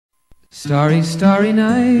Starry, starry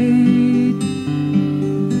night,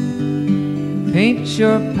 paint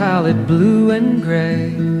your palette blue and gray.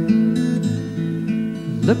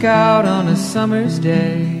 Look out on a summer's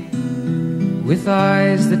day with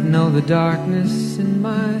eyes that know the darkness in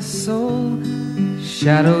my soul.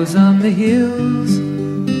 Shadows on the hills,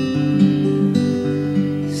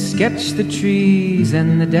 sketch the trees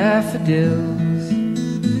and the daffodils,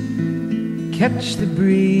 catch the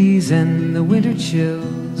breeze and the winter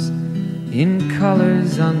chills in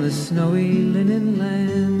colors on the snowy linen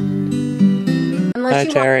land. Hi,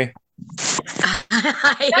 Terry.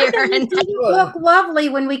 Hi, Aaron. You look lovely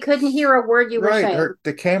when we couldn't hear a word you were saying.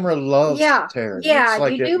 The camera loves Terry. Yeah,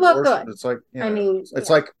 like you do look good. It's like, it's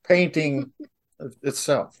like painting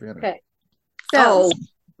itself. Okay. So,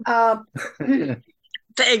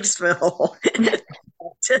 thanks, Phil.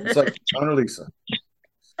 It's like Mona Lisa.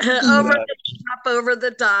 Over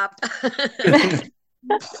the top.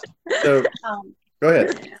 So, go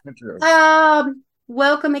ahead.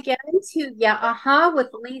 Welcome again to YUH with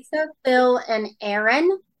Lisa, Phil, and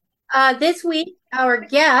Aaron. This week, our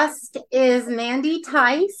guest is Mandy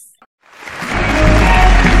Theis.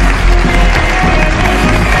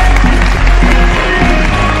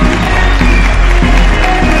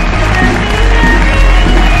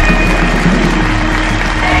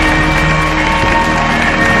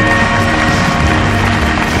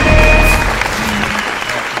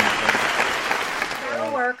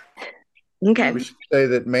 Okay. We should say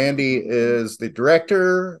that Mandy is the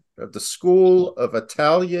director of the School of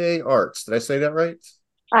Atelier Arts. Did I say that right?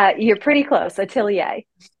 You're pretty close. Atelier.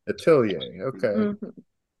 Atelier. Okay. Mm-hmm.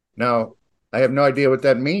 Now, I have no idea what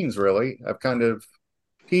that means, really. I've kind of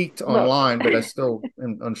peeked online, but I still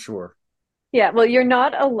am unsure. Yeah, well, you're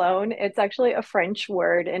not alone. It's actually a French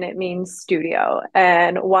word and it means studio.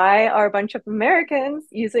 And why are a bunch of Americans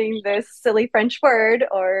using this silly French word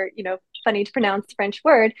or, funny to pronounce French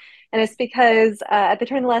word? And it's because at the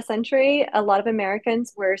turn of the last century, a lot of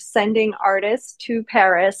Americans were sending artists to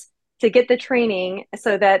Paris to get the training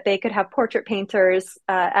so that they could have portrait painters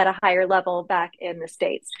at a higher level back in the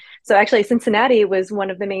States. So actually, Cincinnati was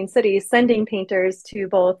one of the main cities sending painters to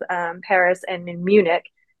both Paris and in Munich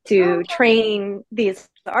to train these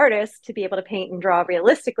artists to be able to paint and draw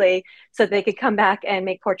realistically so they could come back and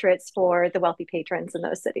make portraits for the wealthy patrons in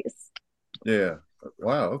those cities. Yeah.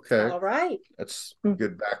 Wow. Okay. All right. That's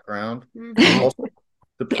good background. Mm-hmm. Also,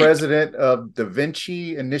 the president of Da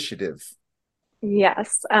Vinci Initiative.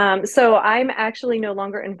 Yes. So I'm actually no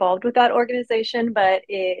longer involved with that organization, but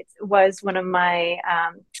it was one of my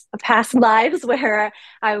past lives where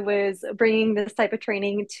I was bringing this type of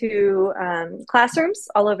training to classrooms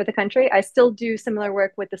all over the country. I still do similar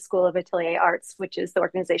work with the School of Atelier Arts, which is the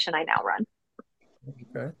organization I now run.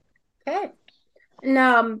 Okay.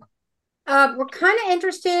 And we're kind of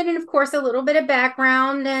interested in, of course, a little bit of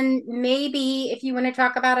background and maybe if you want to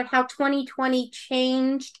talk about it, how 2020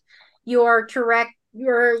 changed your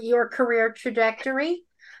career trajectory.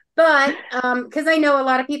 But because I know a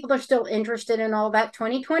lot of people are still interested in all that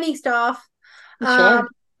 2020 stuff. Sure.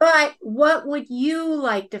 But what would you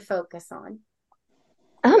like to focus on?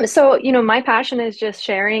 So, my passion is just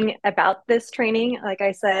sharing about this training, like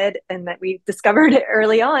I said, and that we discovered it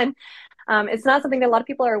early on. It's not something that a lot of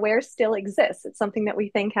people are aware still exists. It's something that we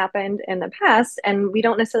think happened in the past, and we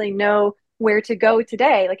don't necessarily know where to go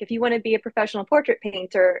today. Like if you want to be a professional portrait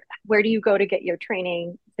painter, where do you go to get your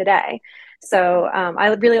training today? So I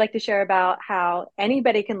really like to share about how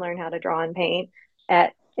anybody can learn how to draw and paint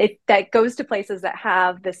that goes to places that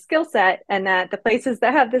have the skill set, and that the places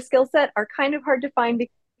that have the skill set are kind of hard to find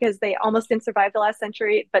because they almost didn't survive the last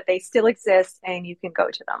century, but they still exist and you can go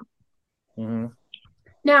to them. Mm-hmm.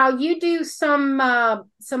 Now you do some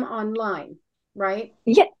online, right?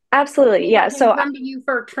 Yeah, absolutely. Yeah. So come to you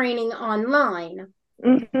for training online.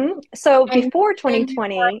 Mm-hmm. So before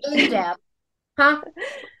 2020, huh?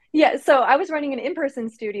 Yeah, so I was running an in-person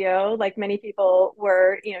studio, like many people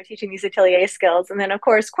were, teaching these atelier skills. And then, of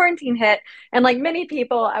course, quarantine hit. And like many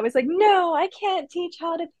people, I was like, no, I can't teach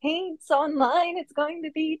how to paint online. It's going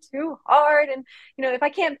to be too hard. And, if I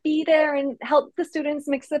can't be there and help the students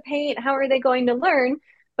mix the paint, how are they going to learn?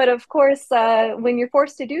 But of course, when you're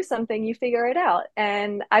forced to do something, you figure it out.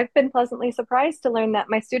 And I've been pleasantly surprised to learn that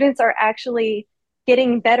my students are actually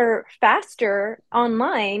getting better faster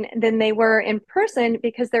online than they were in person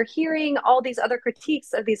because they're hearing all these other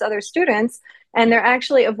critiques of these other students, and they're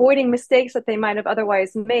actually avoiding mistakes that they might have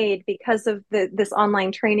otherwise made because of this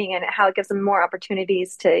online training and how it gives them more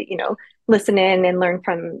opportunities to, listen in and learn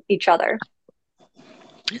from each other.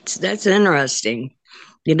 That's interesting.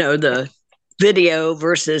 The video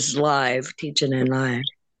versus live, teaching and live.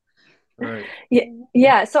 Right. Yeah.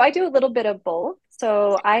 Yeah, so I do a little bit of both.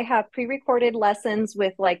 So I have pre-recorded lessons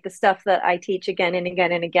with like the stuff that I teach again and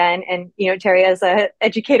again and again. And Terry, as a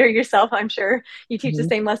educator yourself, I'm sure you teach the Mhm.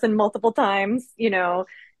 same lesson multiple times, in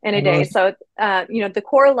a day. Almost. So the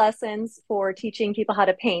core lessons for teaching people how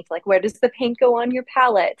to paint, like where does the paint go on your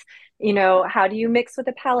palette? How do you mix with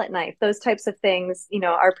a palette knife? Those types of things,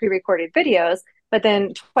 are pre-recorded videos. But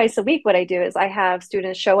then twice a week, what I do is I have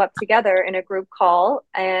students show up together in a group call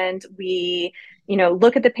and we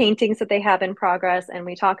look at the paintings that they have in progress and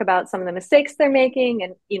we talk about some of the mistakes they're making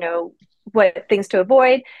and, what things to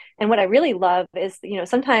avoid. And what I really love is,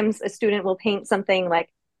 sometimes a student will paint something like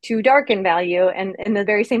too dark in value. And in the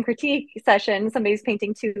very same critique session, somebody's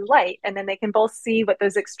painting too light. And then they can both see what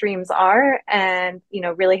those extremes are and,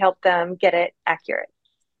 really help them get it accurate.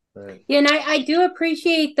 Right. Yeah, and I do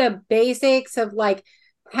appreciate the basics of like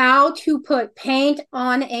how to put paint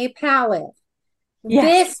on a palette.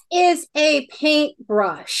 Yes. This is a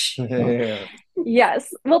paintbrush. Yeah.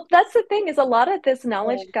 Yes. Well, that's the thing is a lot of this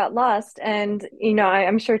knowledge got lost. And,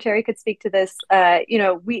 I'm sure Terry could speak to this.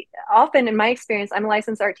 We often, in my experience, I'm a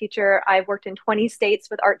licensed art teacher. I've worked in 20 states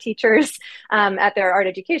with art teachers at their art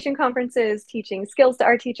education conferences, teaching skills to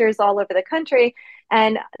art teachers all over the country.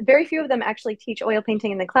 And very few of them actually teach oil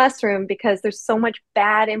painting in the classroom because there's so much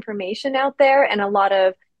bad information out there and a lot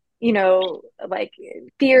of like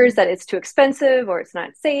fears that it's too expensive or it's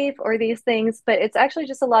not safe or these things, but it's actually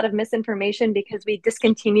just a lot of misinformation because we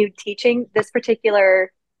discontinued teaching this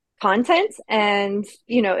particular content and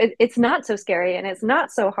it's not so scary and it's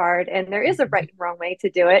not so hard and there is a right and wrong way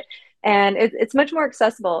to do it and it's much more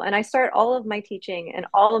accessible. And I start all of my teaching and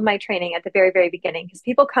all of my training at the very, very beginning because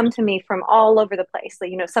people come to me from all over the place. So,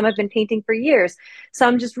 some have been painting for years.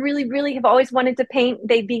 Some just really, really have always wanted to paint.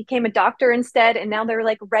 They became a doctor instead, and now they're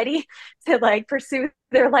like ready to like pursue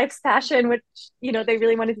their life's passion, which they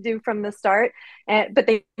really wanted to do from the start. But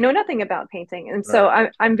they know nothing about painting, and so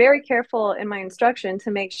I'm very careful in my instruction to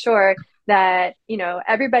make sure that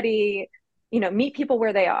everybody meet people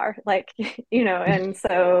where they are, like, and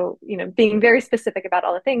so, being very specific about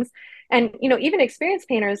all the things. And, even experienced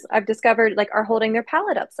painters I've discovered like are holding their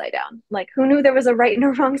palette upside down. Like who knew there was a right and a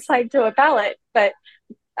wrong side to a palette? But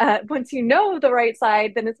once you know the right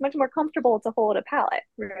side, then it's much more comfortable to hold a palette,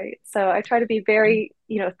 right? So I try to be very,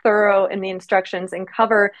 thorough in the instructions and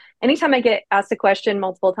cover, anytime I get asked a question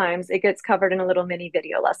multiple times, it gets covered in a little mini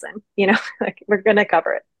video lesson, like we're going to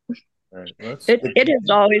cover it. Right. Well, It has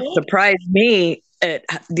always surprised me at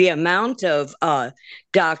the amount of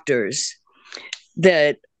doctors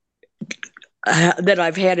that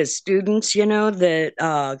I've had as students,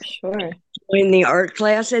 that Sure. in the art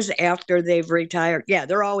classes after they've retired. Yeah,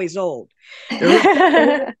 they're always old.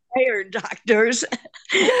 They're retired doctors.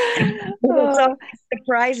 It's always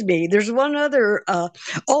surprised me. There's one other,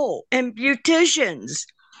 and beauticians.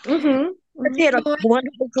 Mm-hmm. I had a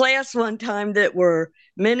wonderful class one time that were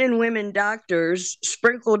men and women doctors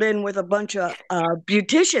sprinkled in with a bunch of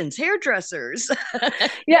beauticians, hairdressers.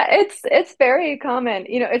 Yeah, it's very common.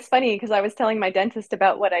 It's funny because I was telling my dentist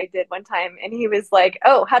about what I did one time, and he was like,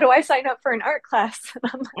 "Oh, how do I sign up for an art class?"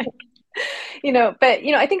 And I'm like, but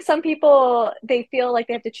I think some people they feel like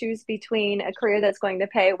they have to choose between a career that's going to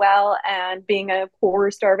pay well and being a poor,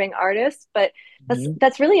 starving artist. But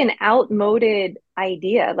that's really an outmoded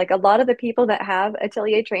idea. Like a lot of the people that have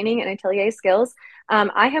atelier training and atelier skills,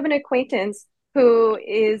 I have an acquaintance who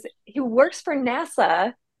works for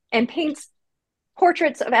NASA and paints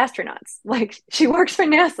portraits of astronauts. Like she works for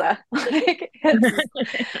NASA. Like there's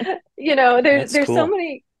That's so cool.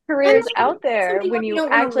 many careers like, out there something when you you don't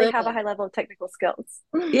wanna actually have a limit. high level of technical skills.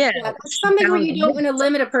 Yeah, Yeah, that's something where you don't want to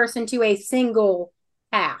limit a person to a single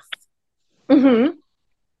path. Mm-hmm.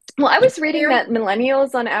 Well, I was reading that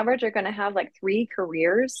millennials on average are going to have like 3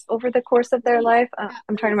 careers over the course of their life.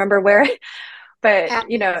 I'm trying to remember where, but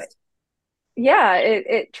yeah,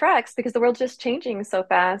 it tracks because the world's just changing so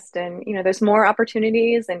fast and there's more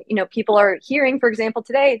opportunities and people are hearing, for example,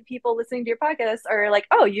 today people listening to your podcast are like,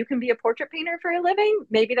 oh, you can be a portrait painter for a living.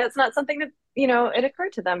 Maybe that's not something that it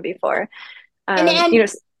occurred to them before. And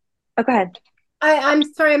oh, go ahead. I'm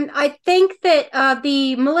sorry. I think that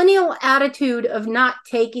the millennial attitude of not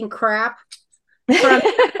taking crap from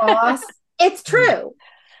the boss, it's true.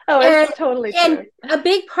 Oh, it's totally true. And a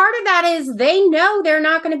big part of that is they know they're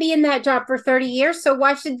not going to be in that job for 30 years. So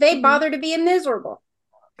why should they bother to be miserable?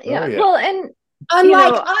 Yeah. Well, and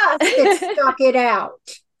unlike us that stuck it out.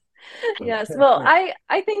 Yes. Well,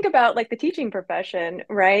 I think about like the teaching profession,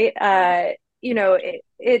 right?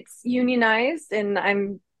 It's unionized and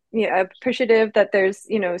I'm appreciative that there's,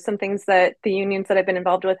 some things that the unions that I've been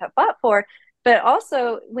involved with have fought for. But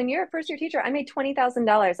also, when you're a first year teacher, I made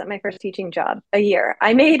 $20,000 at my first teaching job a year.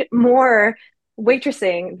 I made more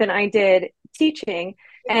waitressing than I did teaching.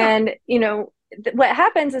 Yeah. And, what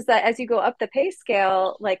happens is that as you go up the pay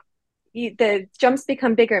scale, like the jumps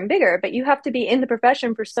become bigger and bigger, but you have to be in the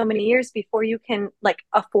profession for so many years before you can like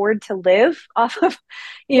afford to live off of,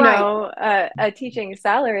 a teaching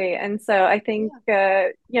salary. And so I think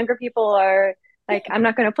younger people are like, I'm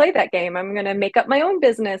not going to play that game. I'm going to make up my own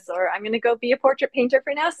business, or I'm going to go be a portrait painter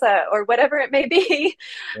for NASA, or whatever it may be.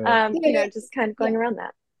 Just kind of going around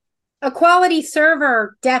that. A quality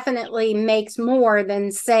server definitely makes more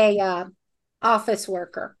than, say, office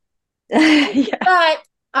worker. Yeah. But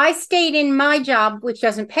I stayed in my job, which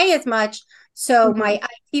doesn't pay as much, so my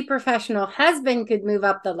IT professional husband could move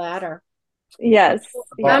up the ladder. Yes.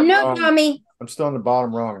 I'm no dummy. I'm still on the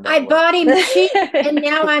bottom rung. I bought him cheap, and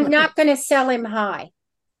now I'm not going to sell him high.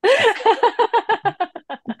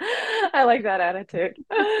 I like that attitude.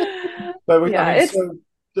 But so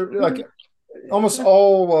like almost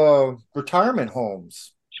all retirement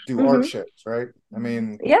homes do art shows, right? I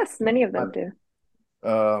mean, yes, many of them do.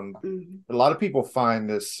 A lot of people find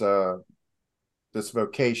this this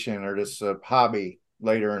vocation or this hobby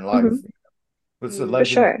later in life. What's the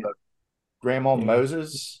legend of Grandma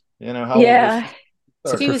Moses? How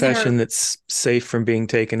it's a profession that's safe from being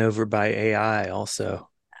taken over by AI also.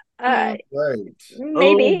 Right.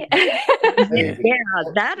 Maybe. Yeah,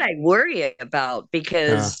 that I worry about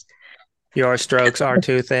because your strokes are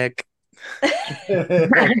too thick. No,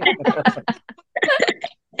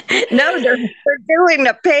 they're doing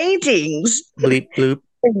the paintings. Bleep bloop.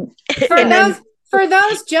 For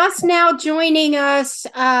those just now joining us,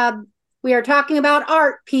 we are talking about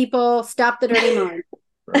art, people. Stop the dirty mind.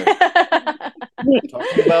 Right.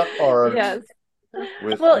 Talking about art. Yes.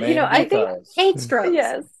 With I think paint strokes.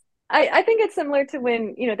 Yes. I think it's similar to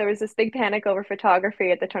when, there was this big panic over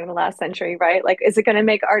photography at the turn of the last century, right? Like, is it going to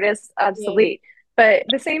make artists obsolete? But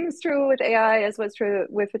the same is true with AI as what's true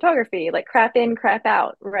with photography, like crap in, crap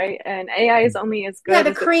out, right? And AI is only as good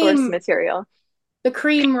as its source material. The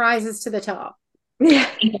cream rises to the top. Yeah.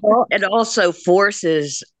 It also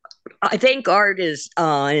forces, I think art is,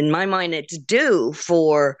 in my mind, it's due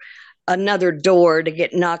for another door to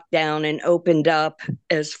get knocked down and opened up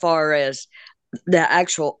as far as the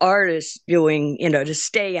actual artist doing, to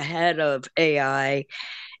stay ahead of AI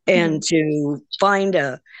and to find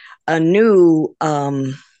a new,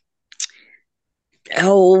 what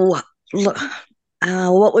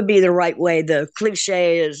would be the right way? The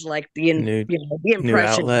cliche is like the impression. New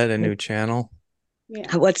outlet, a new channel.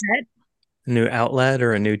 Yeah. What's that? A new outlet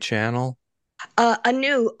or a new channel? A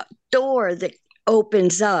new door that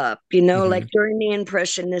opens up, like during the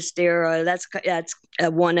Impressionist era. That's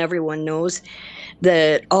one everyone knows,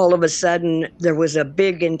 that all of a sudden there was a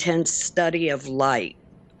big intense study of light,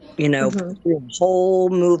 the whole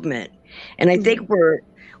movement. And I think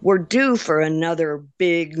we're due for another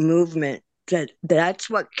big movement. That's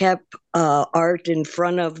what kept art in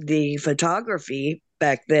front of the photography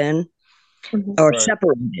back then, or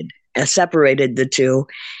separated the two.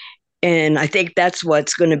 And I think that's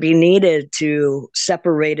what's going to be needed to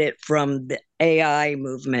separate it from the AI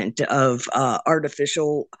movement of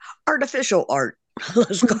artificial art.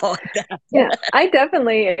 Let's call it that. Yeah, I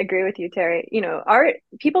definitely agree with you, Terry. Art,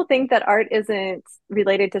 people think that art isn't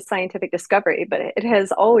related to scientific discovery, but it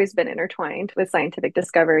has always been intertwined with scientific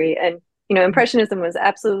discovery. And, Impressionism was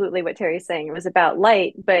absolutely what Terry's saying. It was about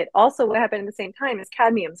light, but also what happened at the same time is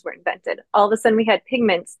cadmiums were invented. All of a sudden we had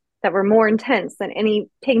pigments that were more intense than any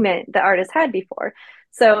pigment the artist had before.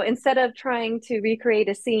 So instead of trying to recreate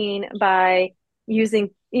a scene by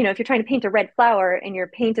using, if you're trying to paint a red flower and your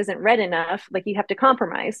paint isn't red enough, like you have to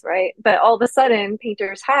compromise, right? But all of a sudden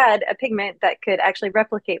painters had a pigment that could actually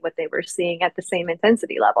replicate what they were seeing at the same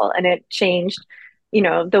intensity level. And it changed,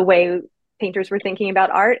 the way painters were thinking about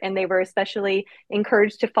art, and they were especially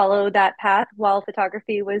encouraged to follow that path while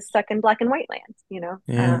photography was stuck in black and white land,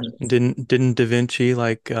 Yeah. Didn't Da Vinci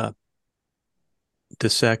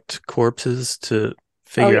dissect corpses to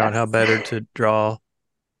figure out how better to draw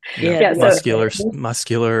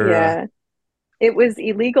muscular yeah. It was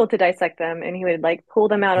illegal to dissect them, and he would pull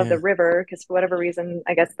them out of the river because for whatever reason,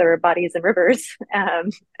 I guess there were bodies in rivers. I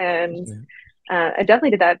definitely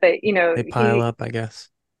did that, but they pile up, I guess.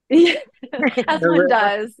 As one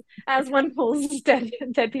does, as one pulls dead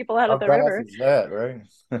people out of the river. Is that, right?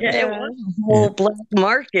 It was a whole black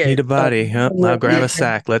market. Need a body. I'll grab a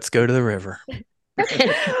sack. Let's go to the river.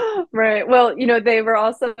 Right. Well, they were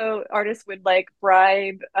also, artists would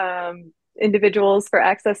bribe individuals for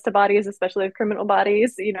access to bodies, especially criminal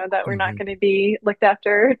bodies, that were not going to be looked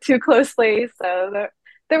after too closely. So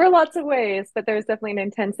there were lots of ways, but there was definitely an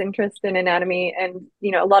intense interest in anatomy, and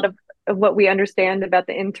a lot of what we understand about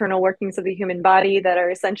the internal workings of the human body that are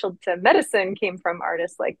essential to medicine came from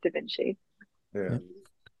artists like Da Vinci. Yeah.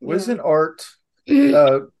 Wasn't art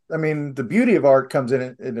I mean, the beauty of art comes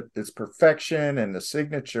in its perfection and the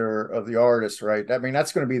signature of the artist, right? I mean,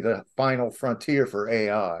 that's going to be the final frontier for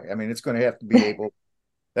AI. I mean, it's going to have to be able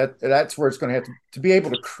that's where it's going to have to be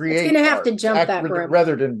able to create. It's going to have to jump that rope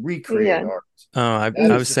rather than recreate art. Oh, I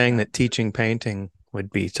was saying that teaching painting would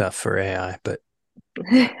be tough for AI, but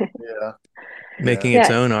making its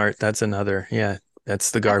own art, that's another. Yeah,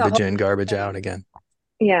 that's the garbage in, garbage out again.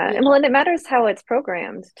 Yeah. Well, and it matters how it's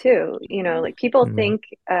programmed too. Like people think,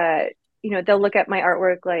 they'll look at my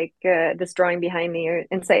artwork, like this drawing behind me,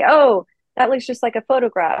 and say, "Oh, that looks just like a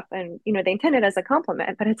photograph," and they intend it as a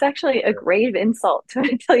compliment, but it's actually a grave insult to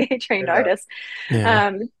an Atelier trained artist.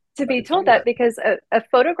 To be told that, because a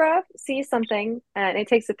photograph sees something and it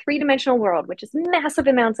takes a three-dimensional world, which is massive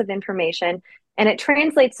amounts of information, and it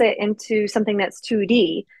translates it into something that's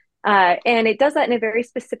 2D. And it does that in a very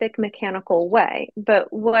specific mechanical way.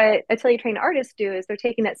 But what Atelier trained artists do is they're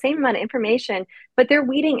taking that same amount of information, but they're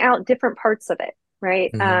weeding out different parts of it,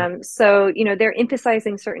 right? So, they're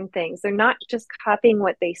emphasizing certain things. They're not just copying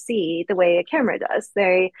what they see the way a camera does.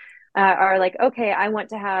 They are like, okay, I want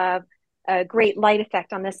to have a great light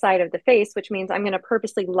effect on this side of the face, which means I'm going to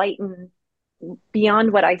purposely lighten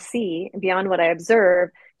beyond what I see, beyond what I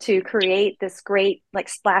observe, to create this great like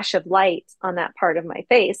splash of light on that part of my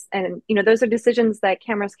face. And those are decisions that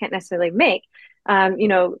cameras can't necessarily make.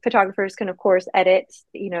 Photographers can of course edit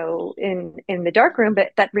in the darkroom,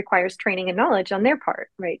 but that requires training and knowledge on their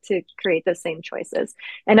part, right, to create those same choices.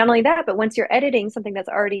 And not only that, but once you're editing something that's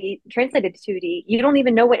already translated to 2D, you don't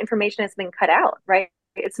even know what information has been cut out, right?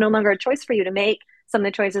 It's no longer a choice for you to make some of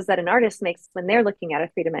the choices that an artist makes when they're looking at a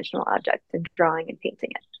three-dimensional object and drawing and painting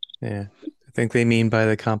it. Yeah. I think they mean by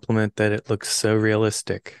the compliment that it looks so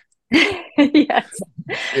realistic. Yes.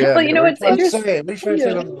 Yeah, well, it's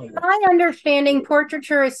interesting. My understanding,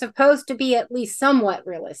 portraiture is supposed to be at least somewhat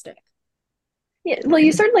realistic. Yeah, well,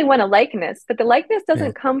 you certainly want a likeness, but the likeness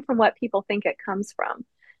doesn't come from what people think it comes from.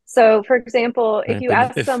 So, for example, if you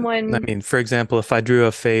ask someone... I mean, for example, if I drew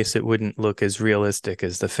a face, it wouldn't look as realistic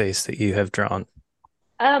as the face that you have drawn.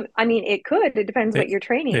 I mean, it could. It depends what your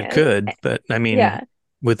training is. It could, but I mean,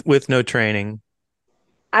 with no training,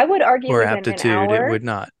 I would argue or aptitude, it would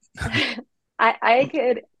not. I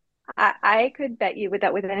could bet you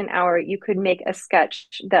that within an hour you could make a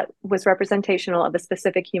sketch that was representational of a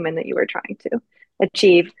specific human that you were trying to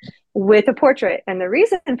achieve with a portrait. And the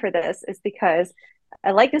reason for this is because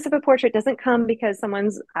a likeness of a portrait doesn't come because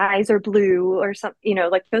someone's eyes are blue or something,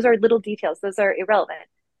 like those are little details. Those are irrelevant.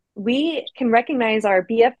 We can recognize our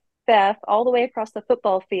BFF all the way across the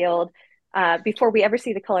football field before we ever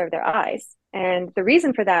see the color of their eyes. And the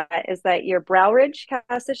reason for that is that your brow ridge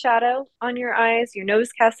casts a shadow on your eyes, your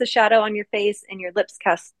nose casts a shadow on your face, and your lips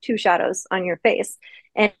cast two shadows on your face.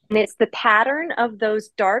 And it's the pattern of those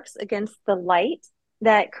darks against the light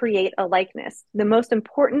that create a likeness. The most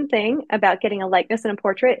important thing about getting a likeness in a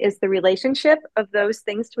portrait is the relationship of those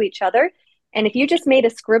things to each other. And if you just made a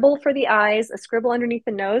scribble for the eyes, a scribble underneath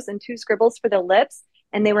the nose, and two scribbles for the lips,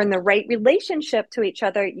 and they were in the right relationship to each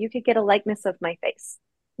other, you could get a likeness of my face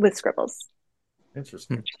with scribbles.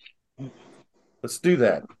 Interesting. Let's do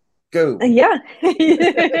that. Go. Yeah.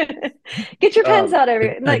 Get your pens out of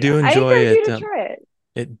it. I do enjoy it. You to try it.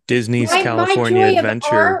 At Disney's California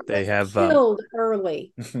Adventure, they have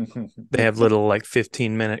early. They have little like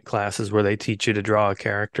 15-minute classes where they teach you to draw a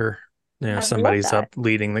character. Somebody's up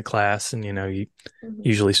leading the class, and you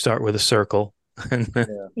usually start with a circle and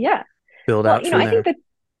build out from there. I think that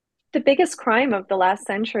the biggest crime of the last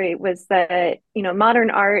century was that modern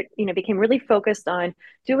art became really focused on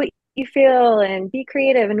do what you feel and be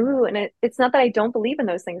creative and it's not that I don't believe in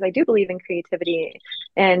those things. I do believe in creativity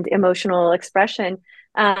and emotional expression,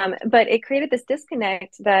 but it created this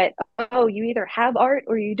disconnect that you either have art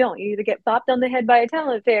or you don't. You either get bopped on the head by a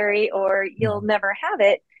talent fairy or you'll never have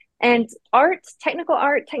it. And technical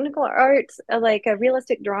art like a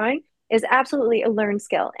realistic drawing is absolutely a learned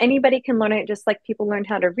skill. Anybody can learn it just like people learn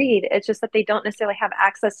how to read. It's just that they don't necessarily have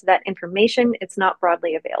access to that information. It's not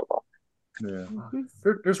broadly available. Yeah.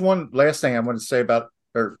 There's one last thing I want to say about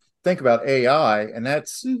or think about AI, and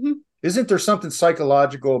that's isn't there something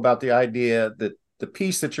psychological about the idea that the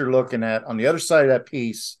piece that you're looking at on the other side of that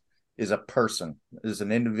piece is a person, is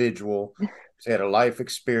an individual who's had a life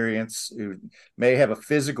experience, who may have a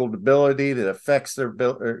physical debility that affects their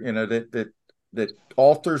that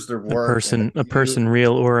alters their work. A person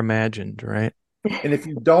real or imagined, right? And if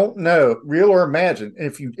you don't know, real or imagined,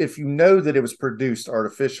 if you know that it was produced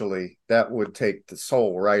artificially, that would take the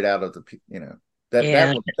soul right out of the,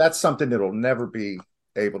 that's something that'll never be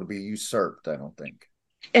able to be usurped, I don't think.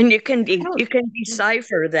 And you can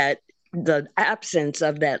decipher that, the absence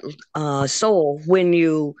of that soul, when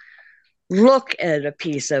you look at a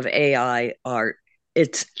piece of AI art.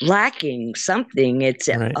 It's lacking something. It's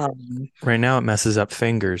right now it messes up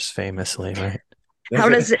fingers famously, right? How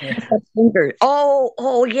does it finger?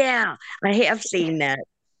 Oh yeah, I have seen that.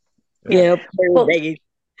 Yeah.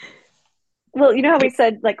 Well, you know how we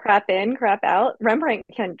said like crap in, crap out? Rembrandt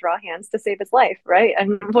can draw hands to save his life, right?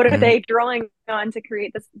 And what are they drawing on to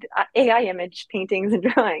create this AI image paintings and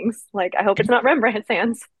drawings? Like, I hope it's not Rembrandt's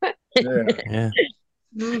hands. Yeah.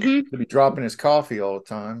 To be dropping his coffee all the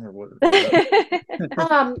time, or what?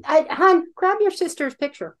 Hon, grab your sister's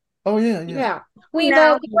picture. Oh yeah. We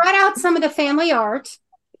brought out some of the family art.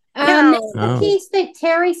 This is a piece that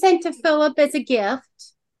Terry sent to Philip as a gift.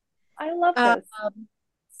 I love this.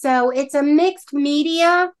 So it's a mixed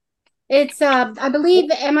media. It's I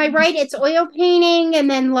believe, am I right? It's oil painting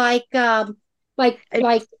and then like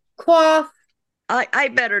cloth. I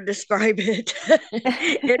better describe it.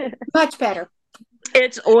 Much better.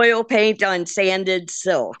 It's oil paint on sanded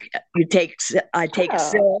silk. I take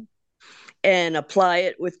silk and apply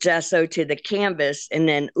it with gesso to the canvas, and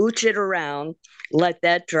then ooch it around, let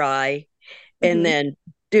that dry, and then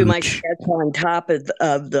do my sketch on top of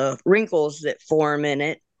the wrinkles that form in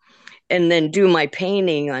it, and then do my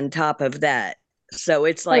painting on top of that. So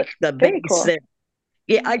it's like the base. Cool.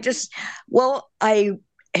 Yeah, I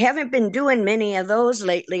haven't been doing many of those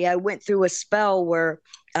lately. I went through a spell where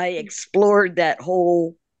I explored that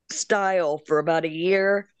whole style for about a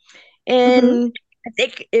year, and I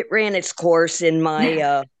think it ran its course in my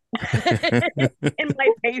in my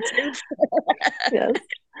patience. Yes.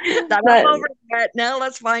 I'm over that. Now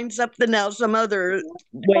let's find something else, some other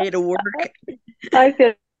way to work. I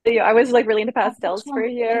feel you. I was like really into pastels for a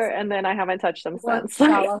year, and then I haven't touched them since.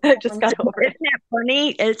 I just got over it. Isn't that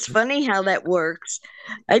funny? It's funny how that works.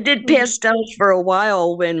 I did pastels for a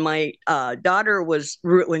while when my daughter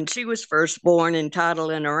when she was first born and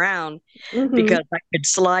toddling around, because I could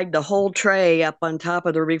slide the whole tray up on top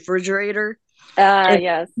of the refrigerator.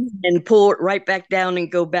 And pull it right back down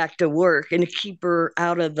and go back to work, and keep her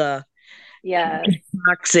out of the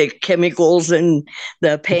toxic chemicals and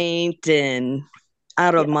the paint and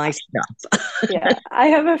out of my stuff. I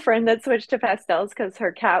have a friend that switched to pastels because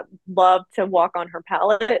her cat loved to walk on her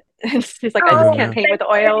palette. And she's like, I just can't paint with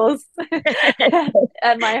oils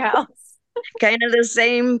at my house. Kind of the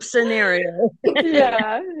same scenario.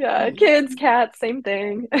 Yeah. Kids, cats, same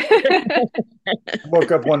thing.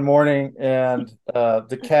 Woke up one morning and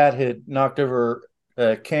the cat had knocked over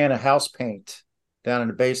a can of house paint down in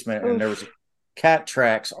the basement, and there was cat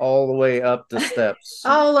tracks all the way up the steps.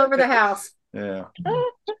 All over the house. Yeah.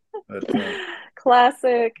 But,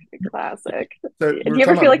 classic. So do you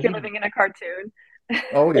ever feel like you're living in a cartoon?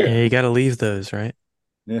 Oh yeah. Yeah, you got to leave those, right?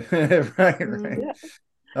 right.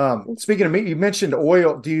 Yeah. Speaking of meat, you mentioned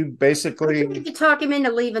oil. Do you basically to talk him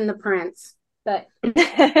into leaving the prints? But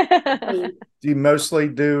do you mostly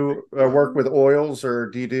do work with oils, or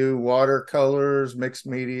do you do watercolors, mixed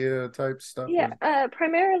media type stuff? Yeah,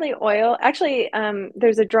 primarily oil. Actually,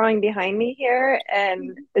 there's a drawing behind me here,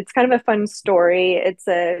 and it's kind of a fun story. It's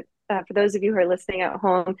for those of you who are listening at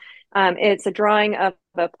home, it's a drawing of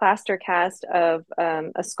a plaster cast of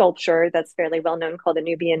a sculpture that's fairly well known called the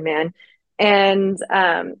Nubian Man. And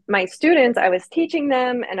my students, I was teaching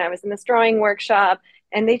them, and I was in this drawing workshop,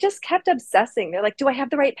 and they just kept obsessing. They're like, do I have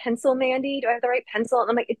the right pencil, Mandy? Do I have the right pencil? And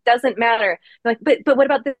I'm like, it doesn't matter. They're like, but what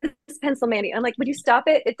about this pencil, Mandy? I'm like, would you stop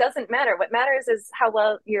it? It doesn't matter. What matters is how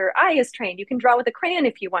well your eye is trained. You can draw with a crayon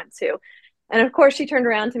if you want to. And of course, she turned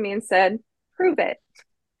around to me and said, prove it.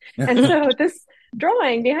 And so this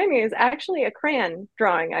drawing behind me is actually a crayon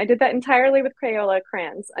drawing. I did that entirely with Crayola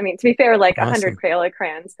crayons. I mean, to be fair, like 100 Crayola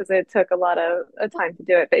crayons, because it took a lot of time to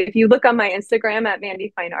do it. But if you look on my Instagram at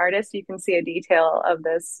Mandy Fine Artist, you can see a detail of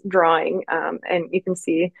this drawing, and you can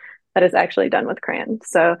see that it's actually done with crayons.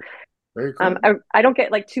 So very cool. I don't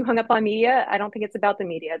get like too hung up on media. I don't think it's about the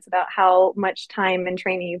media. It's about how much time and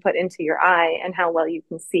training you put into your eye and how well you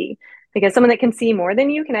can see. Because someone that can see more than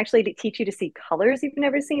you can actually teach you to see colors you've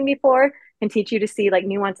never seen before, can teach you to see like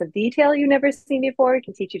nuance of detail you've never seen before,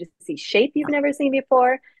 can teach you to see shape you've never seen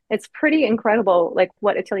before. It's pretty incredible, like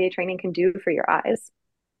what Atelier training can do for your eyes.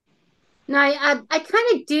 No, I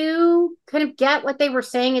kind of get what they were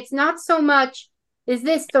saying. It's not so much, is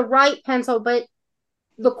this the right pencil, but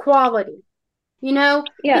the quality, you know?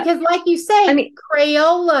 Yeah. Because like you say, I mean,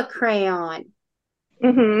 Crayola crayon.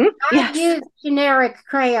 I use generic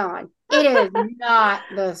crayon. It is not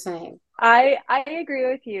the same. I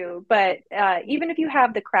agree with you, but even if you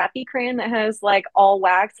have the crappy crayon that has like all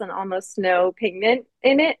wax and almost no pigment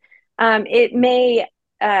in it, it may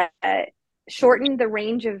shorten the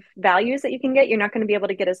range of values that you can get. You're not going to be able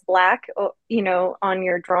to get as black, on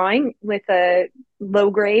your drawing with a low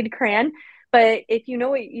grade crayon. But if you know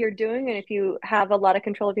what you're doing and if you have a lot of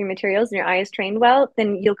control of your materials and your eye is trained well,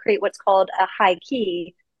 then you'll create what's called a high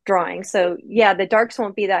key drawing. So yeah, the darks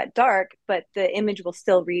won't be that dark, but the image will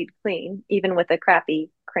still read clean, even with a crappy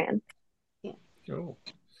crayon. Yeah. Cool.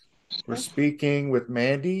 We're speaking with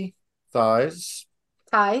Mandy, Theis.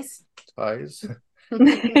 Theis. It's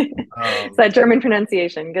that German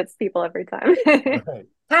pronunciation gets people every time. Right.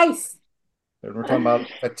 Theis. And we're talking about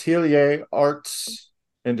Atelier arts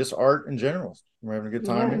and just art in general. We're having a good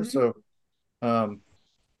time here. So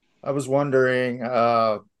I was wondering,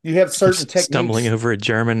 you have certain techniques. Stumbling over a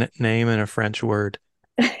German name and a French word.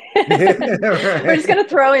 We're just going to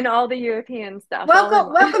throw in all the European stuff.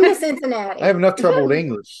 Welcome to Cincinnati. I have enough trouble with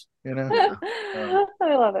English, I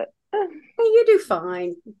love it. You do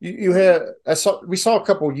fine. We saw a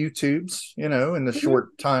couple of YouTubes, in the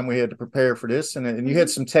short time we had to prepare for this, and you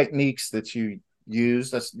had some techniques that you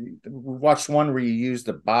used. We watched one where you used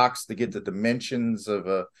a box to get the dimensions of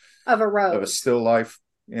a rose, of a still life,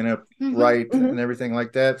 right, and everything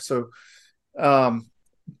like that. So,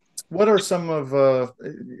 what are some of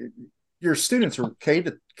your students? Are K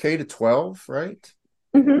to 12, right?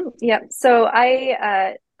 Yep. So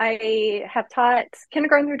I have taught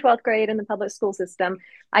kindergarten through 12th grade in the public school system.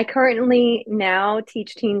 I currently now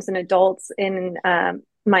teach teens and adults in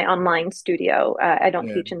my online studio. I don't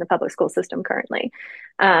teach in the public school system currently.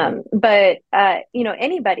 But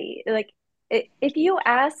anybody, like if you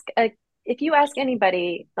ask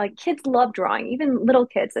anybody, like kids love drawing, even little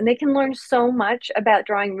kids, and they can learn so much about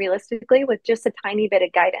drawing realistically with just a tiny bit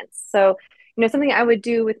of guidance. So, something I would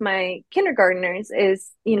do with my kindergartners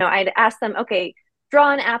is, I'd ask them, okay,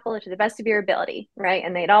 draw an apple to the best of your ability, right?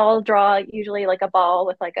 And they'd all draw usually like a ball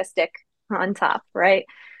with like a stick on top, right?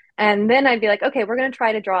 And then I'd be like, okay, we're going to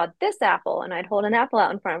try to draw this apple. And I'd hold an apple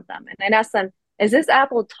out in front of them. And I'd ask them, is this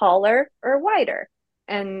apple taller or wider?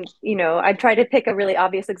 And, I'd try to pick a really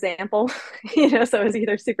obvious example, so it was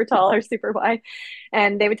either super tall or super wide.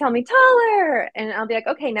 And they would tell me taller. And I'll be like,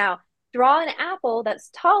 okay, now draw an apple that's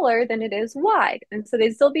taller than it is wide. And so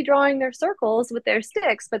they'd still be drawing their circles with their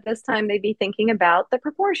sticks, but this time they'd be thinking about the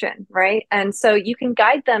proportion, right? And so you can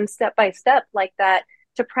guide them step by step like that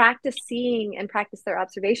to practice seeing and practice their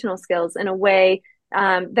observational skills in a way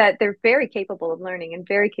that they're very capable of learning and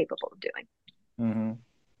very capable of doing.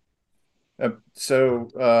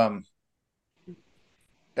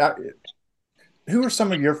 Who are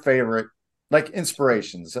some of your favorite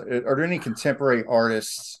inspirations? Are there any contemporary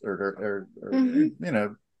artists or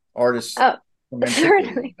artists from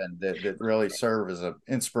antiquity that really serve as an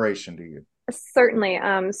inspiration to you? Certainly.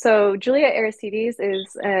 So Julia Aristides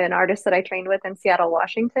is an artist that I trained with in Seattle,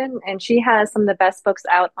 Washington, and she has some of the best books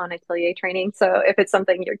out on Atelier training. So if it's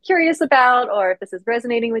something you're curious about, or if this is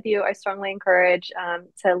resonating with you, I strongly encourage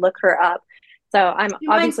to look her up. So I'm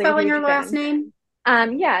obviously spelling your last name.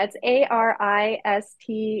 Yeah, it's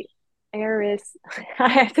Arist. I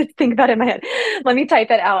have to think about it in my head. Let me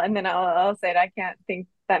type it out and then I'll say it. I can't think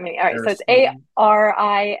that many. All right, so it's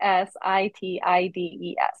Aristides.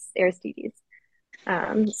 Aristides.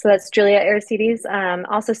 So that's Julia Aristides.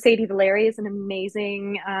 Also, Sadie Valeri is an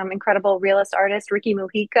amazing, incredible realist artist. Ricky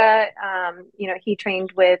Mujica, he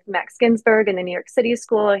trained with Max Ginsberg in the New York City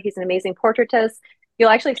School. He's an amazing portraitist. You'll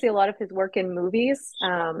actually see a lot of his work in movies.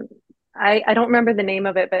 I don't remember the name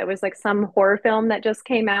of it, but it was like some horror film that just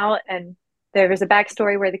came out, and there was a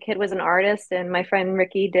backstory where the kid was an artist, and my friend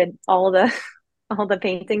Ricky did all the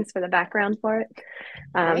paintings for the background for it.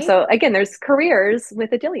 Right. So again, there's careers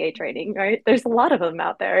with Atelier training, right? There's a lot of them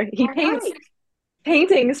out there. He paints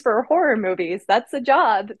paintings for horror movies. That's a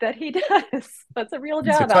job that he does. That's a real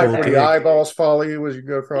job out there. The eyeballs follow you as you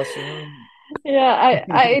go across the room. Yeah,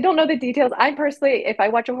 I don't know the details. I personally, if I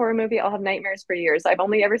watch a horror movie, I'll have nightmares for years. I've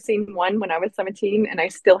only ever seen one when I was 17, and I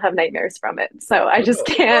still have nightmares from it. So I just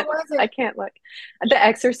can't. I can't look. The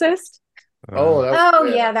Exorcist.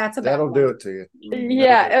 Yeah, that'll do it to you.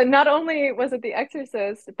 Yeah, not only was it The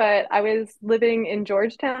Exorcist, but I was living in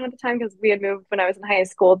Georgetown at the time because we had moved when I was in high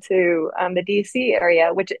school to the DC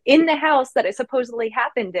area, which in the house that it supposedly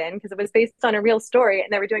happened in, because it was based on a real story,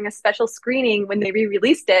 and they were doing a special screening when they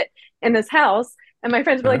re-released it in this house. And my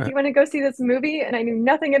friends were like, "Do you want to go see this movie?" And I knew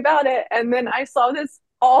nothing about it, and then I saw this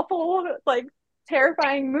awful,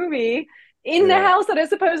 terrifying movie in the house that it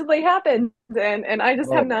supposedly happened, and I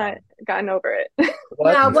just have not gotten over it.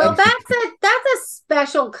 Well, that's a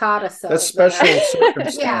special codicil. That's special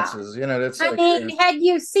circumstances. Yeah. That's I mean, had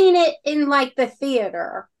you seen it in like the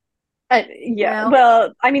theater? Yeah.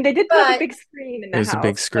 Well, I mean, they did put up a big screen in the house. It was a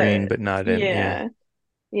big screen, but not in. Yeah.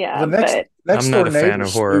 The next I'm not a fan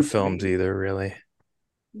of horror spooked films me. either, really.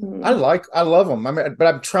 I love them. I mean, but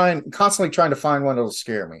I'm constantly trying to find one that'll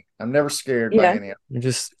scare me. I'm never scared by any of them. You're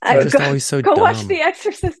just always so dumb. Go watch The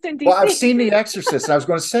Exorcist in DC. Well, I've seen The Exorcist, and I was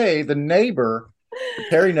going to say the neighbor.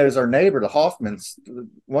 Terry knows our neighbor, the Hoffmans.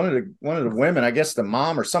 One of the women, I guess the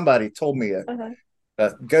mom or somebody, told me a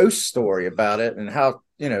ghost story about it and how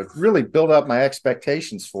really built up my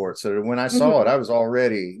expectations for it. So that when I saw it, I was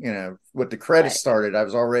already with the credits started, I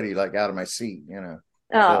was already like out of my seat.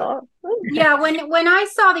 Oh. Yeah, when I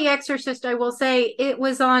saw The Exorcist, I will say it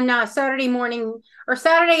was on Saturday morning or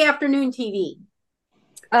Saturday afternoon TV.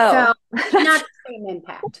 Oh, so not the same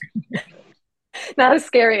impact. Not as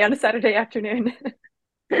scary on a Saturday afternoon.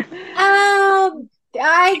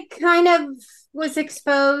 I kind of was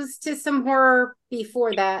exposed to some horror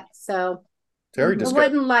before that, so Terry it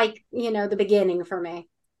wasn't like the beginning for me.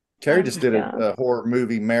 Terry just did a horror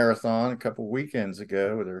movie marathon a couple weekends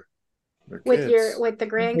ago with her kids. With the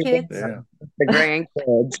grandkids. Yeah, the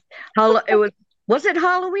grandkids. Was it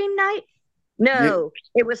Halloween night? No,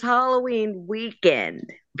 it was Halloween weekend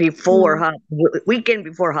before weekend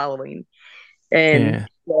before Halloween, and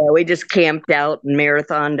we just camped out and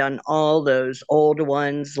marathoned on all those old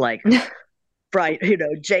ones like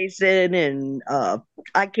Jason and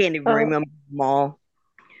I can't even remember them all.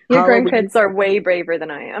 Your grandkids are way braver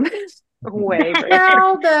than I am. Way braver.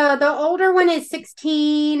 Well, the older one is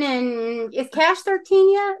 16, and is Cash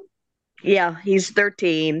 13 yet? Yeah, he's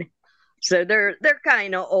 13. So they're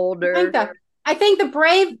kind of older. I think the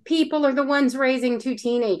brave people are the ones raising two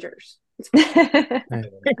teenagers. I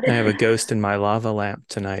have a ghost in my lava lamp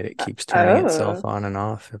tonight. It keeps turning itself on and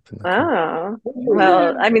off.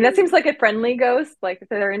 Well, I mean, that seems like a friendly ghost, like if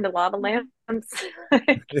they're into lava lamps. Yeah,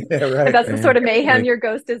 right. If that's the sort of mayhem your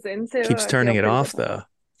ghost is into. Keeps turning it off, though.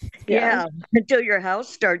 Yeah, until your house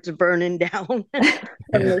starts burning down.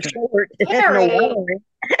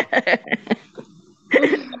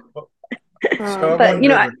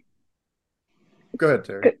 Go ahead,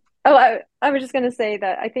 Terry. I was just going to say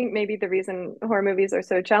that I think maybe the reason horror movies are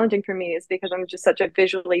so challenging for me is because I'm just such a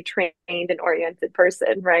visually trained and oriented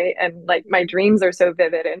person, right? And like my dreams are so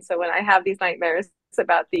vivid, and so when I have these nightmares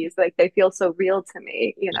about these, like they feel so real to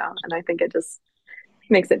me, and I think it just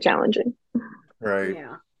makes it challenging. Right.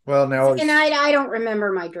 Yeah. Well, now and I don't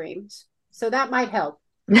remember my dreams, so that might help.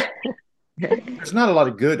 There's not a lot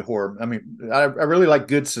of good horror. I mean, I really like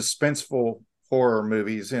good suspenseful horror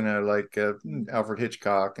movies, like Alfred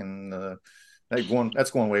Hitchcock and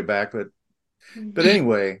that's going way back. But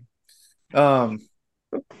anyway, I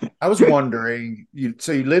was wondering. You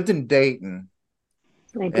lived in Dayton.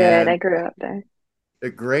 I did. I grew up there.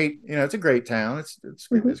 It's a great town. It's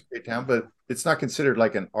a great town, but it's not considered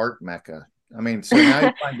like an art mecca. I mean, so now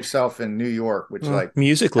you find yourself in New York, which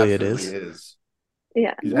musically it is.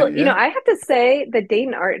 Yeah. Well, I have to say the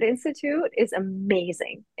Dayton Art Institute is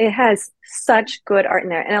amazing. It has such good art in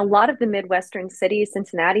there. And a lot of the Midwestern cities,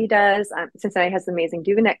 Cincinnati does. Cincinnati has an amazing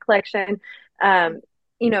Duvenet collection.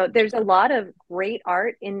 There's a lot of great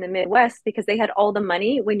art in the Midwest because they had all the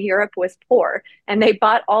money when Europe was poor. And they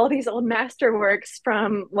bought all these old masterworks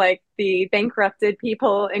from like the bankrupted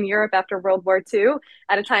people in Europe after World War II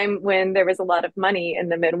at a time when there was a lot of money in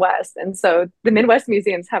the Midwest. And so the Midwest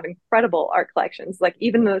museums have incredible art collections, like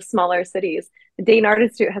even those smaller cities. The Dayton Art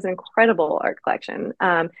Institute has an incredible art collection.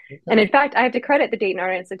 And in fact, I have to credit the Dayton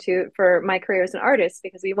Art Institute for my career as an artist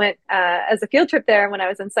because we went as a field trip there when I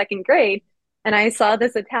was in second grade. And I saw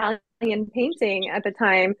this Italian painting at the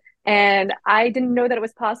time, and I didn't know that it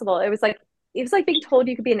was possible. It was like being told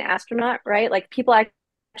you could be an astronaut, right? Like people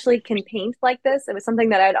actually can paint like this. It was something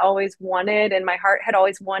that I'd always wanted, and my heart had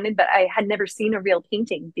always wanted, but I had never seen a real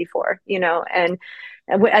painting before, And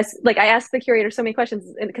I asked the curator so many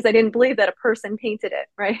questions because I didn't believe that a person painted it,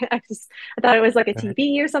 right? I thought it was like a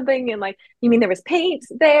TV or something, and like, you mean there was paint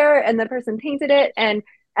there, and the person painted it, and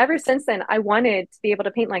ever since then, I wanted to be able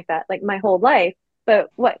to paint like that, like my whole life.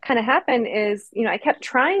 But what kind of happened is, I kept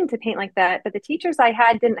trying to paint like that, but the teachers I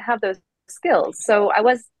had didn't have those skills. So I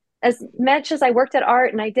was, as much as I worked at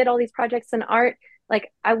art and I did all these projects in art, like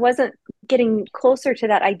I wasn't getting closer to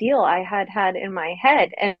that ideal I had in my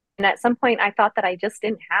head. And at some point I thought that I just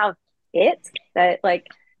didn't have it, that like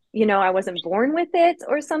I wasn't born with it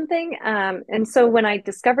or something. And so when I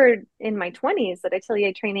discovered in my 20s that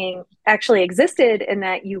atelier training actually existed and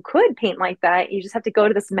that you could paint like that, you just have to go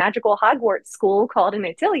to this magical Hogwarts school called an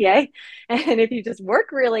atelier. And if you just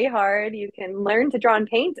work really hard, you can learn to draw and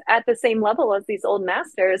paint at the same level as these old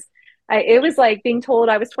masters. It was like being told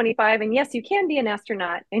I was 25 and yes, you can be an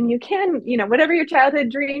astronaut and you can, whatever your childhood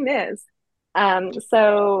dream is.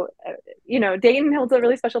 So, Dayton holds a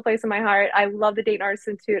really special place in my heart. I love the Dayton Art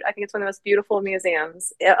Institute. I think it's one of the most beautiful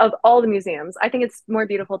museums of all the museums. I think it's more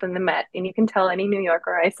beautiful than the Met, and you can tell any New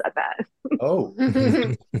Yorker I said that. Oh,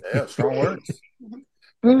 yeah, strong words.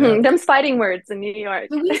 Yeah. Them's fighting words in New York.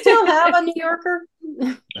 Do we still have a New Yorker?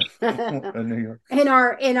 A New York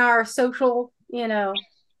in our social, yeah,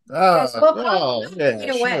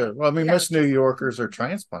 sure. Well, I mean, most New Yorkers are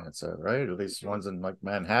transplants, though, right? At least ones in like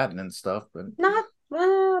Manhattan and stuff. But not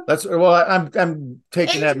that's I'm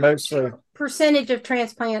taking that mostly percentage of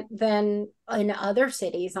transplant than in other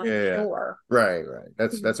cities. I'm sure. Right.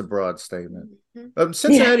 That's a broad statement.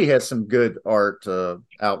 Cincinnati has some good art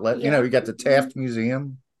outlet. You got the Taft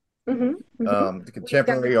Museum. The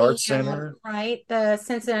Contemporary Art Center, right? The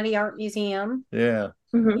Cincinnati Art Museum. The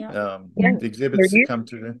exhibits that come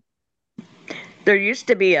through there. There used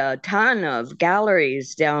to be a ton of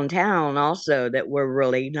galleries downtown also that were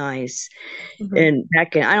really nice. And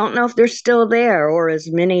I don't know if they're still there or as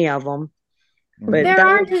many of them. But there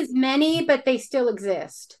aren't as many, but they still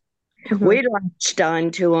exist. We latched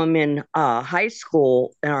onto them in high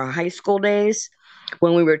school, in our high school days,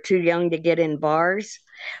 when we were too young to get in bars.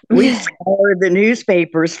 We scoured the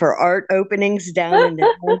newspapers for art openings down in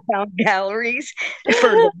the downtown galleries.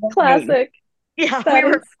 Classic. Yeah, we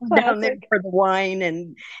were down there for the wine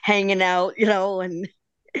and hanging out, and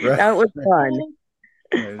that was fun.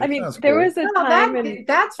 I mean, there was a time,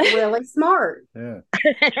 that's really smart. Yeah.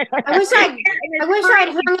 I wish I'd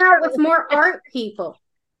hung out with more art people.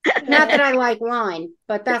 Not that I like wine,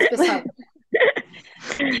 but that's beside.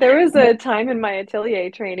 There was a time in my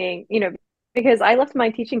atelier training, because I left my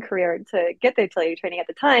teaching career to get the atelier training at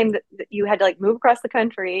the time that you had to move across the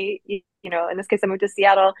country. In this case, I moved to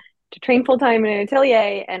Seattle to train full time in an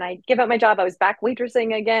atelier, and I give up my job. I was back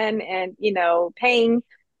waitressing again, and paying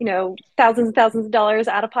thousands and thousands of dollars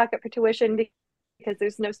out of pocket for tuition because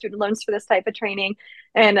there's no student loans for this type of training.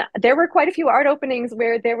 And there were quite a few art openings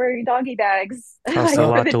where there were doggy bags. Costs a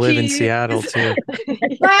lot to live in Seattle too.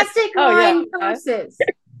 Plastic wine purses.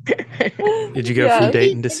 Did you go from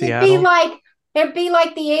Dayton to Seattle? It'd be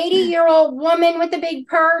like the 80-year-old woman with the big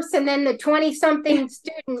purse and then the 20-something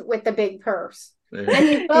student with the big purse. And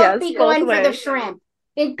you'd both be going for the shrimp.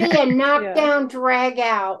 It'd be a knockdown, drag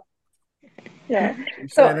out. Yeah.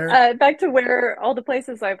 So back to where all the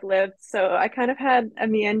places I've lived. So I kind of had a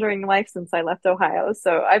meandering life since I left Ohio.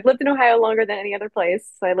 So I've lived in Ohio longer than any other place.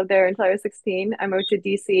 So I lived there until I was 16. I moved to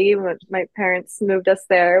DC when my parents moved us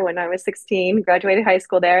there when I was 16, graduated high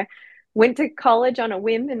school there, went to college on a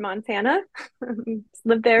whim in Montana,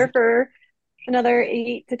 lived there for another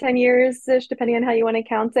 8 to 10 years, depending on how you want to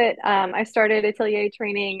count it. I started atelier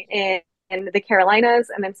training in the Carolinas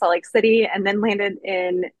and then Salt Lake City, and then landed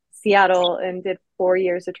in Seattle and did 4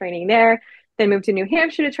 years of training there. Then moved to New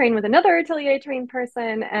Hampshire to train with another atelier trained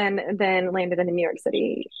person, and then landed in the New York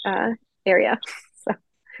City area. So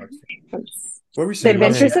that's the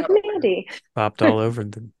adventures of Mandy. Popped all over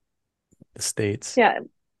the states. Yeah.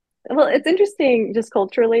 Well, it's interesting just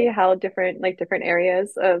culturally how different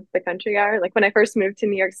areas of the country are. Like when I first moved to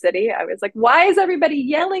New York City, I was like, why is everybody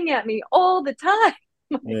yelling at me all the time?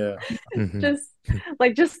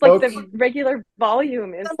 Just the regular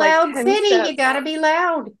volume is a loud city. You gotta be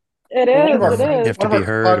loud. It is. You have to be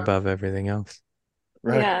heard above everything else.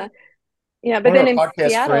 Right. Yeah. But then in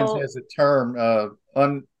Seattle, friends has a term,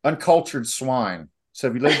 uncultured swine. So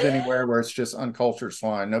if you lived anywhere where it's just uncultured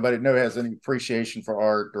swine, nobody has any appreciation for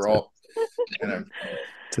art. They're all,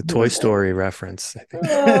 It's a Toy Story reference, I think.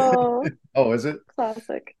 Oh, is it?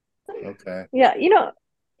 Classic. Okay. Yeah.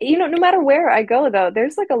 No matter where I go though,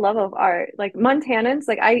 there's a love of art. Like Montanans,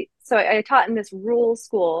 I taught in this rural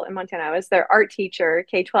school in Montana. I was their art teacher,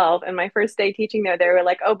 K-12, and my first day teaching there, they were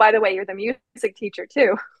like, "Oh, by the way, you're the music teacher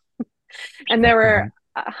too." And there were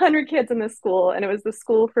 100 kids in this school, and it was the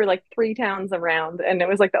school for 3 towns around, and it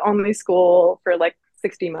was the only school for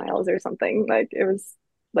 60 miles or something. It was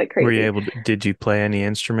crazy. Were you did you play any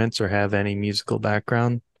instruments or have any musical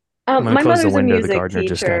background? My mother's a music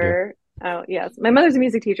teacher. Oh, yes. My mother's a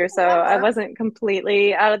music teacher, so I wasn't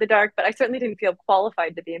completely out of the dark, but I certainly didn't feel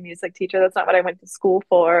qualified to be a music teacher. That's not what I went to school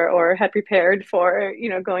for or had prepared for,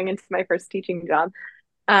 going into my first teaching job.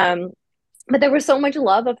 but there was so much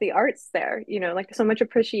love of the arts there, like so much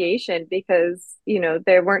appreciation because,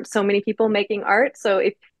 there weren't so many people making art. So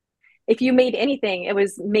if you made anything, it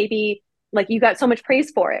was maybe like you got so much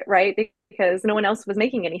praise for it, right? Because no one else was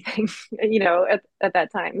making anything, at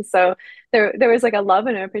that time. So there was like a love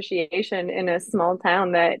and appreciation in a small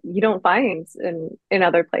town that you don't find in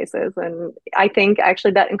other places. And I think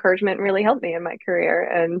actually that encouragement really helped me in my career.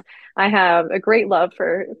 And I have a great love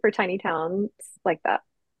for tiny towns like that.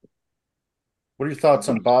 What are your thoughts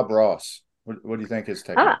on Bob Ross? What do you think his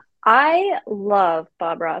technique? I love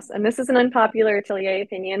Bob Ross, and this is an unpopular Atelier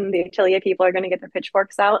opinion. The Atelier people are going to get their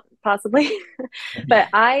pitchforks out, possibly. But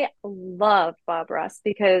I love Bob Ross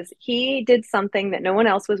because he did something that no one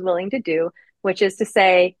else was willing to do, which is to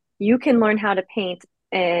say, you can learn how to paint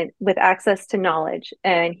and with access to knowledge,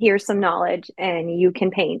 and here's some knowledge, and you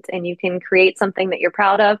can paint, and you can create something that you're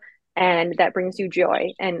proud of, and that brings you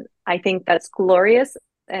joy. And I think that's glorious,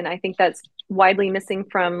 and I think that's widely missing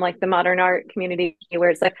from like the modern art community, where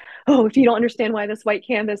it's like, oh, if you don't understand why this white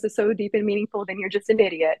canvas is so deep and meaningful, then you're just an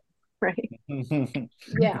idiot, right?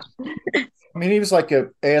 Yeah. I mean, he was like a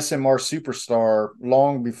ASMR superstar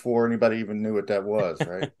long before anybody even knew what that was,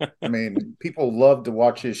 right? I mean, people loved to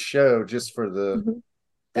watch his show just for the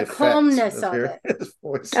calmness of it. His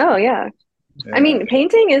voice. Oh yeah. I mean,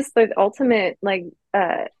 painting is the ultimate, like,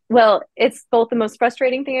 well, it's both the most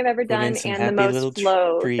frustrating thing I've ever done and the most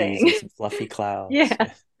flow thing. Some fluffy clouds.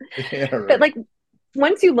 Yeah. Right. But like,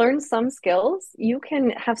 once you learn some skills, you can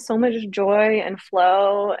have so much joy and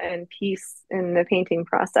flow and peace in the painting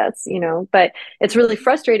process, But it's really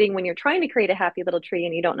frustrating when you're trying to create a happy little tree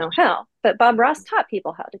and you don't know how. But Bob Ross taught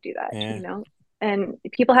people how to do that, and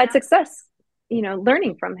people had success,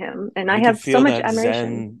 learning from him. And I have so much admiration.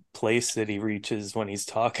 Zen place that he reaches when he's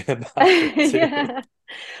talking about it too. Yeah.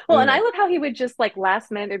 Well, and I love how he would just like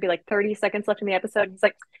last minute, there'd be like 30 seconds left in the episode. He's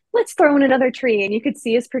like, let's throw in another tree. And you could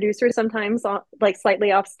see his producer sometimes like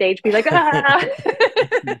slightly off stage be like, ah.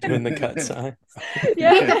 Doing the cut sign.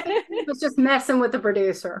 Yeah. He was just messing with the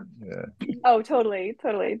producer. Yeah. Oh, totally.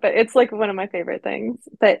 But it's like one of my favorite things.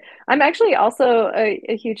 But I'm actually also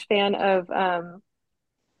a huge fan of,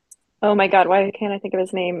 oh my God, why can't I think of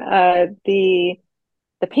his name? The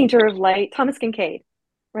painter of light, Thomas Kincaid.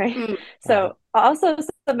 Right. So also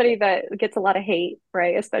somebody that gets a lot of hate,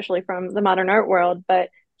 right? Especially from the modern art world, but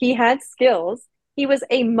he had skills. He was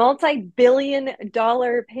a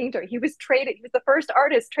multi-billion-dollar painter. He was the first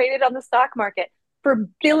artist traded on the stock market for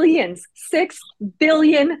billions, $6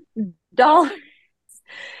 billion. So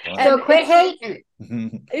quit hating.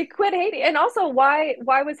 Quit hating. And also why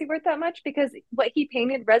was he worth that much? Because what he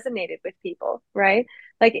painted resonated with people, right?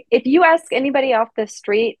 Like if you ask anybody off the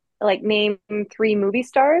street, like name 3 movie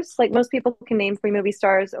stars, like most people can name 3 movie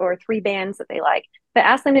stars or 3 bands that they like, but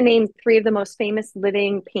ask them to name 3 of the most famous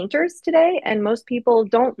living painters today, and most people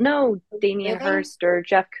don't know Damien Hirst or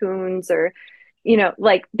Jeff Koons or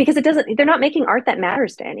like, because they're not making art that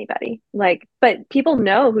matters to anybody, like, but people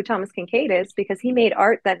know who Thomas Kincaid is because he made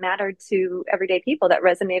art that mattered to everyday people, that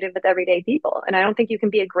resonated with everyday people. And I don't think you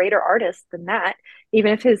can be a greater artist than that,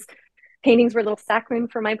 even if his paintings were a little saccharine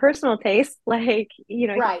for my personal taste, like,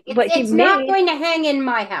 right. It's not going to hang in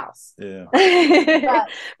my house. Yeah.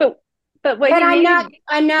 but I'm not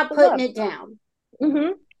putting it down.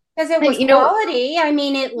 Because it was quality. I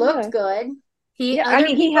mean, it looked good. He had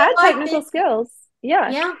technical skills.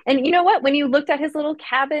 Yeah. And you know what? When you looked at his little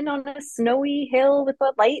cabin on a snowy hill with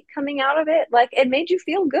the light coming out of it, like, it made you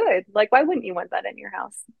feel good. Like, why wouldn't you want that in your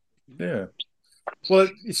house? Yeah. Well,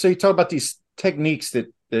 so you talk about these techniques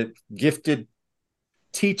that gifted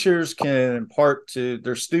teachers can impart to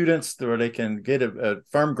their students, where they can get a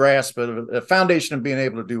firm grasp of a foundation of being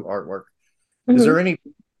able to do artwork. Is there any,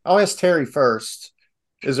 I'll ask Terry first,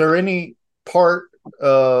 is there any part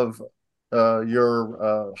of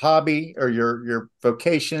your hobby or your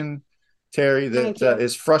vocation, Terry, that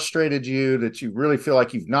has frustrated you, that you really feel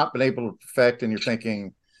like you've not been able to perfect, and you're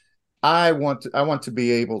thinking, I want to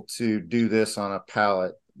be able to do this on a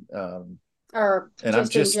palette, and I've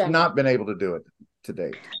just not been able to do it to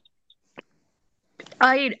date?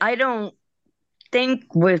 I don't think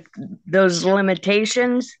with those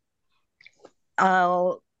limitations,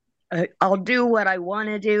 I'll do what I want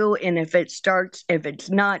to do, and if it's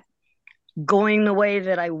not going the way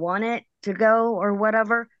that I want it to go or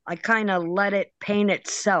whatever, I kind of let it paint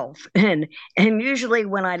itself. And usually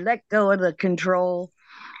when I let go of the control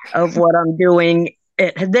of what I'm doing,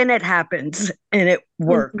 then it happens and it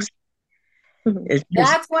works.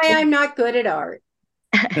 That's why I'm not good at art.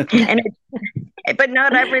 And But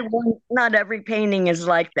not every painting is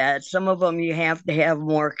like that. Some of them you have to have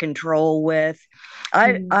more control with.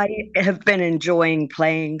 I have been enjoying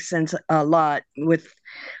playing since a lot with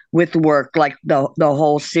work, like the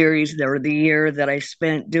whole series or the year that I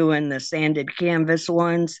spent doing the sanded canvas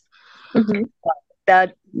ones.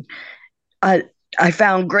 That I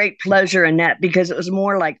found great pleasure in that because it was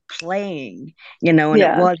more like playing, and it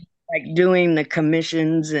was like doing the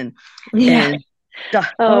commissions and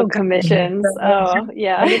stuff. Oh, commissions. Oh,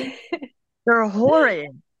 yeah. They're horrid.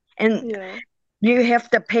 And you have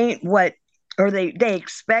to paint or they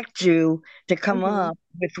expect you to come up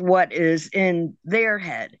with what is in their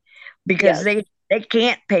head because they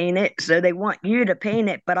can't paint it, so they want you to paint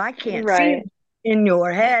it, but I can't see it in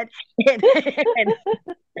your head.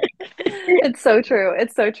 It's so true.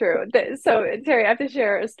 It's so true. So, Terry, I have to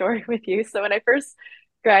share a story with you. So when I first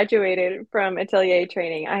graduated from Atelier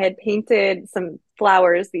training, I had painted some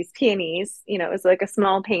flowers, these peonies, it was like a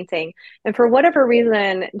small painting. And for whatever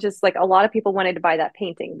reason, just like a lot of people wanted to buy that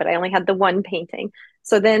painting, but I only had the one painting.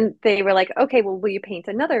 So then they were like, okay, well, will you paint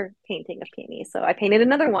another painting of peonies? So I painted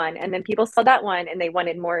another one, and then people saw that one and they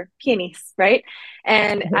wanted more peonies, right?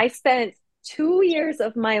 And I spent 2 years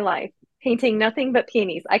of my life painting nothing but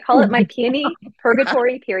peonies. I call it my peony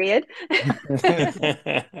purgatory period.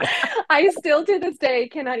 I still to this day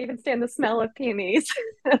cannot even stand the smell of peonies.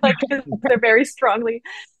 Like they're very strongly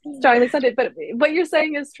scented. But what you're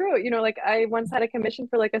saying is true. Like I once had a commission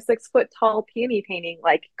for like a 6-foot tall peony painting,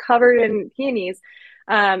 like covered in peonies.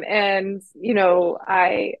 And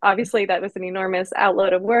I obviously that was an enormous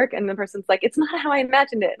outload of work. And the person's like, it's not how I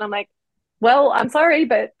imagined it. And I'm like, well, I'm sorry,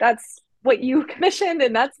 but that's what you commissioned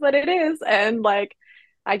and that's what it is. And like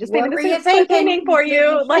I just painted a painting for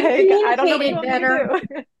you. Like I don't know what you want me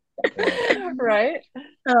to do. Right?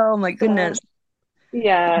 Oh my goodness.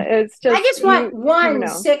 Yeah, it's just I just want one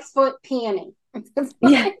 6-foot peony. Just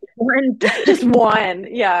one.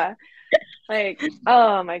 Yeah. Like,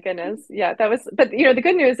 oh my goodness. Yeah, that was, but the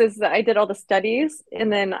good news is that I did all the studies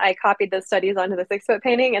and then I copied those studies onto the 6-foot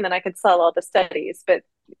painting and then I could sell all the studies. But,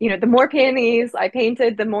 the more peonies I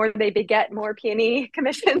painted, the more they beget more peony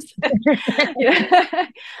commissions.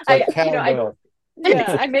 I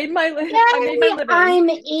made my living. I'm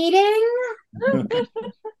eating,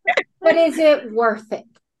 but is it worth it?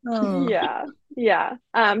 Oh. Yeah.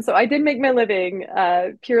 So I did make my living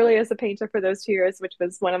purely as a painter for those 2 years, which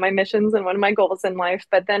was one of my missions and one of my goals in life.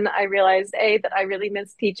 But then I realized A, that I really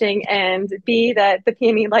missed teaching, and B, that the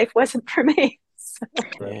peony life wasn't for me. So.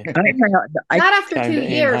 Not after 2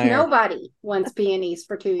 years. Nobody wants peonies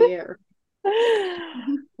for 2 years.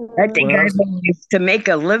 I think to make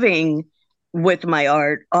a living with my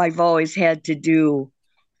art, I've always had to do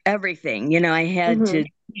everything. I had to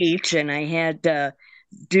teach and I had to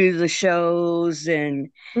do the shows and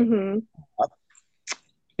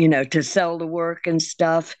to sell the work and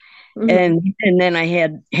stuff, and then I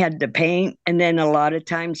had to paint, and then a lot of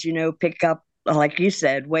times pick up, like you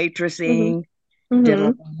said, waitressing, did a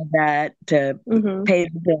lot of that to pay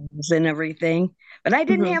the bills and everything, but I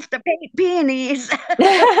didn't have to paint peonies.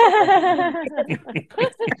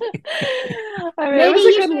 Maybe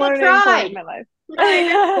you should try in my life.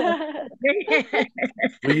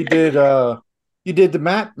 Well, you did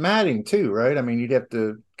the matting too, right? I mean, you'd have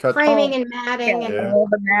to cut framing and matting and all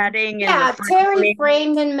the matting. Yeah, Terry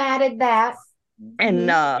framed and matted that.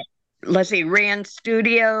 And let's see, ran two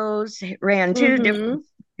different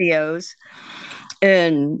studios,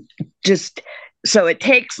 and just so it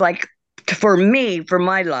takes like for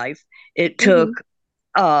my life, it took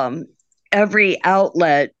every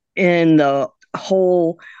outlet in the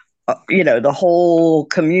whole, the whole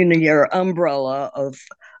community or umbrella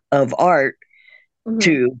of art.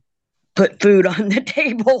 To put food on the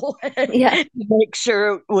table, to make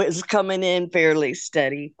sure it was coming in fairly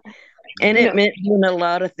steady, and it meant doing a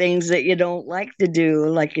lot of things that you don't like to do,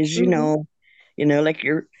 like as like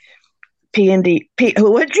your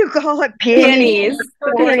what'd you call it? Peonies.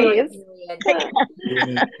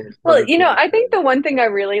 Well, I think the one thing I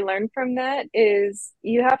really learned from that is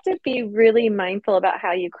you have to be really mindful about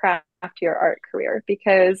how you craft your art career,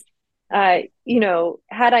 because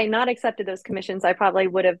had I not accepted those commissions, I probably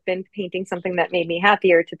would have been painting something that made me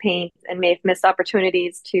happier to paint and may have missed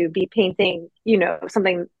opportunities to be painting,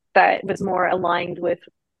 something that was more aligned with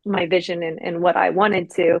my vision and what I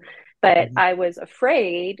wanted to. But I was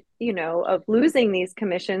afraid, of losing these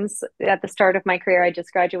commissions at the start of my career. I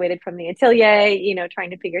just graduated from the Atelier, trying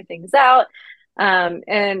to figure things out. But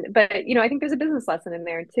I think there's a business lesson in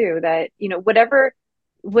there too, that,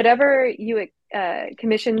 whatever you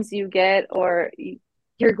commissions you get, or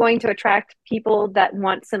you're going to attract people that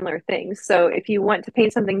want similar things. So if you want to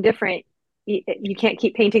paint something different, you can't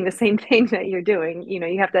keep painting the same thing that you're doing.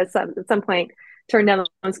 You have to at some point turn down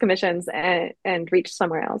those commissions and reach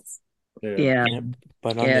somewhere else. Yeah.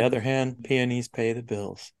 But on the other hand, peonies pay the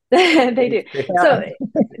bills. They do. So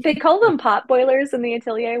they call them pot boilers in the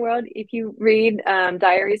atelier world. If you read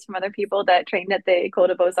diaries from other people that trained at the École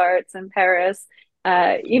des Beaux-Arts in Paris,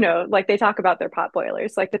 like they talk about their pot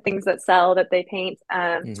boilers, like the things that sell that they paint.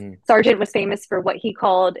 Sargent was famous for what he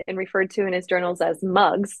called and referred to in his journals as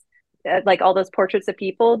mugs. Like all those portraits of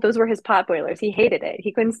people, those were his pot boilers. He hated it.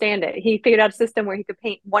 He couldn't stand it. He figured out a system where he could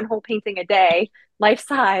paint one whole painting a day, life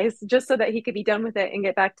size, just so that he could be done with it and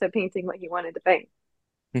get back to painting what he wanted to paint.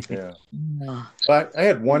 Yeah. But I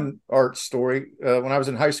had one art story. When I was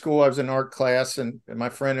in high school, I was in art class, and my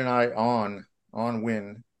friend and I on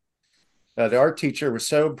Win. The art teacher was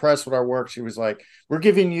so impressed with our work. She was like, "We're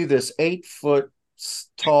giving you this 8-foot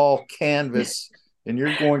tall canvas, and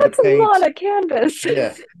you're going to paint a lot of canvas."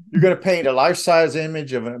 Yeah, you're going to paint a life-size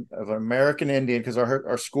image of an American Indian, because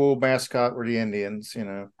our school mascot were the Indians.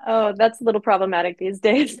 Oh, that's a little problematic these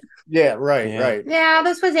days. Yeah, right. Yeah,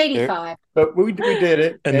 this was 85. But we did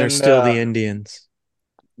it, and they're still the Indians.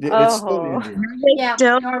 Yeah, it's still the Indians.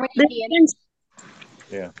 Yeah, Norway Indians.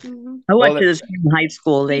 Yeah. I went to the same high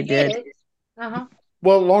school they did.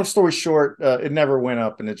 Well, long story short, it never went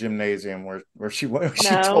up in the gymnasium where she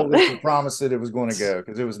told us, she promised that it was going to go,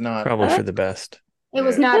 because it was not probably for the best. It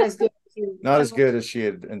was not as good. As good as she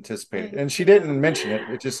had anticipated, and she didn't mention it.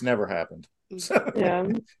 It just never happened. Yeah.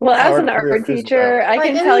 Well, as an art teacher, I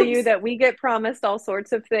can tell you that we get promised all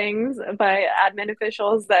sorts of things by admin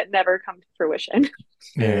officials that never come to fruition.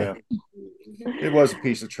 Yeah. It was a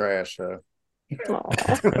piece of trash, though.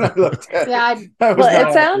 When I looked at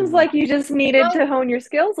it sounds like you just needed to hone your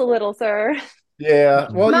skills a little, sir. Yeah.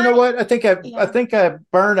 Well, you know what? I think I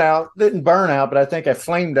didn't burn out, but I think I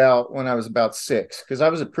flamed out when I was about 6, because I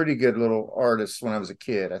was a pretty good little artist when I was a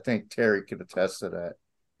kid. I think Terry could attest to that.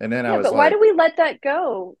 And then but why do we let that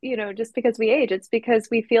go? Just because we age? It's because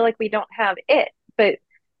we feel like we don't have it. But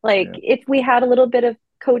if we had a little bit of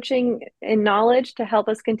coaching and knowledge to help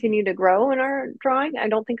us continue to grow in our drawing, I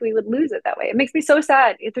don't think we would lose it that way. It makes me so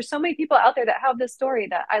sad. If there's so many people out there that have this story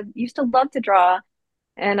that I used to love to draw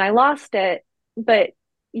and I lost it, but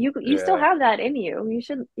you still have that in you.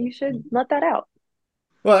 You should let that out.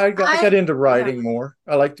 Well, I got into writing more.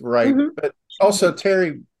 I like to write, but also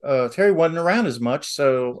Terry wasn't around as much,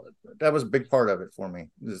 so that was a big part of it for me.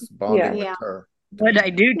 This bonding with her. But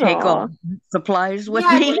I do take all supplies with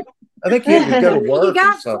me. I think you had to go to work. You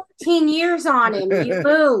got 14 years on him. You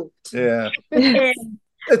moved. Yeah.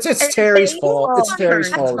 It's Terry's fault. It's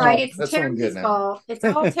Terry's fault. That's right. It's Terry's fault. It's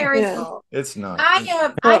all Terry's fault. It's not.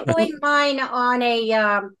 I blame mine on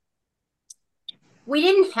a. We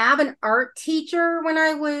didn't have an art teacher when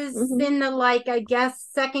I was in the I guess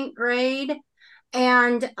 2nd grade,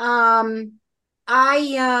 and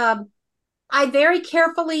I very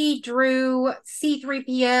carefully drew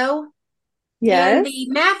C-3PO. Yes. And the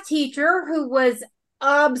math teacher, who was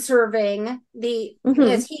observing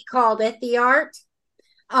as he called it, the art,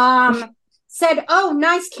 said, "Oh,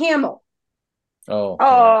 nice camel."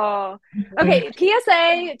 Oh. Okay.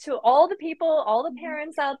 PSA to all the people, all the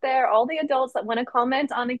parents out there, all the adults that want to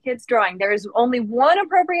comment on a kid's drawing. There is only one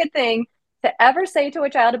appropriate thing to ever say to a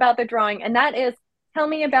child about their drawing, and that is, "Tell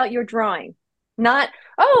me about your drawing." Not,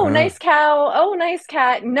 "Oh, nice cow. Oh, nice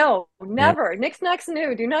cat." No, never. Nix, nax,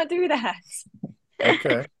 no. Do not do that.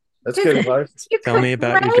 Okay. That's good advice. Tell me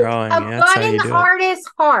about your drawing. That's how you do it. Artist's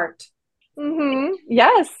heart.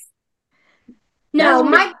 Yes. No,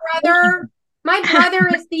 my brother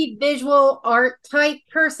is the visual art type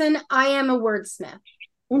person. I am a wordsmith.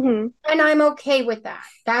 And I'm okay with that.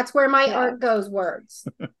 That's where my art goes, words.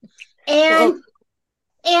 And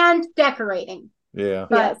decorating.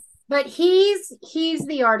 Yeah. But he's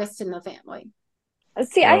the artist in the family.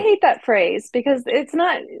 See, I hate that phrase because it's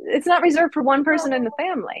not reserved for one person in the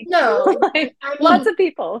family. No, lots of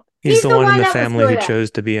people. He's the one in the family who chose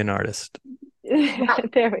to be an artist.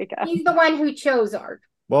 There we go. He's the one who chose art.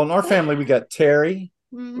 Well, in our family, we got Terry.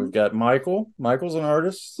 We've got Michael. Michael's an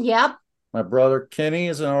artist. Yep. My brother Kenny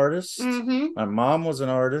is an artist. My mom was an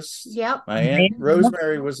artist. Yep. My aunt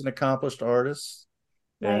Rosemary was an accomplished artist.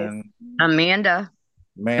 And Amanda.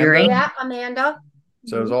 Yeah, Amanda.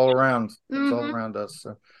 So it's all around. It's all around us.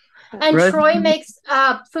 So. And Troy makes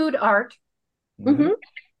food art.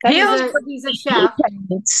 He's a chef.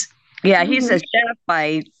 Yeah, he's a chef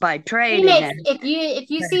by trade. If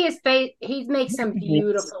you see his face, he makes some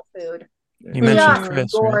beautiful food. You mentioned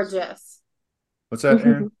Chris. Gorgeous. What's that,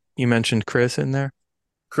 Aaron? You mentioned Chris in there.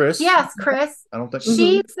 Chris? Yes, Chris. I don't think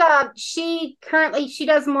she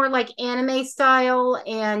does more like anime style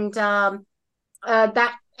and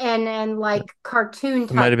that and like cartoon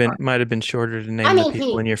type. Might have been shorter to name the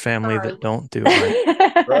people in your family that don't do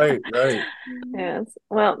art. Right. Yes.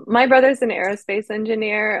 Well, my brother's an aerospace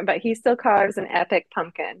engineer, but he still carves an epic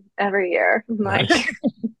pumpkin every year. Like,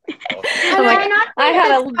 I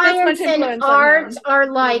had this much influence. Art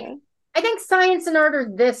are like, I think science and art are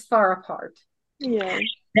this far apart. Yeah.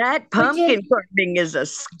 That pumpkin carving is a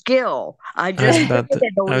skill. I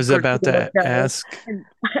was about to ask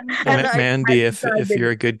Mandy if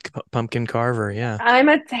you're a good pumpkin carver. Yeah, I'm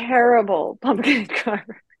a terrible pumpkin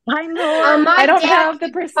carver. I know. I don't have the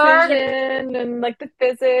precision and like the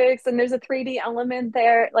physics, and there's a 3D element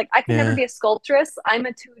there. Like I can never be a sculptress. I'm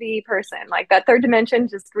a 2D person. Like that third dimension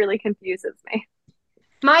just really confuses me.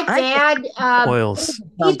 My dad, oils.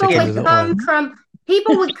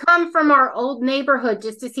 People would come from our old neighborhood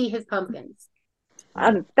just to see his pumpkins.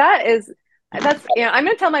 I'm going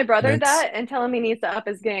to tell my brother that and tell him he needs to up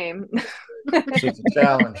his game. It's a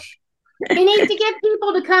challenge. He needs to get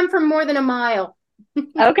people to come from more than a mile.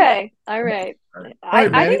 Okay. All right.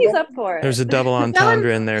 I think he's up for it. There's a double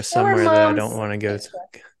entendre in there somewhere that I don't want to go to.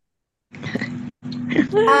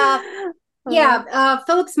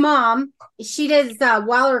 Philip's mom, she does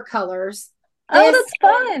watercolors. That's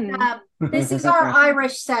fun. This is our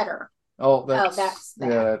Irish setter. That's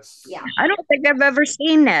I don't think I've ever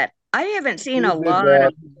seen that. I haven't seen a lot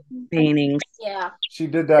of paintings. Yeah. She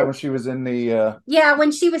did that when she was in the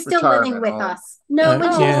when she was still living with us. No,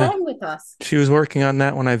 when she was living with us. She was working on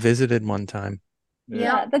that when I visited one time.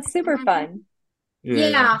 Yeah, that's super fun.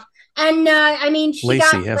 Yeah. And I mean, she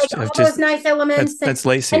got all those nice elements. That's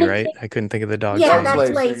Lacey, right? I couldn't think of the dog. Yeah,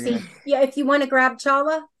 that's Lacey. Yeah, if you want to grab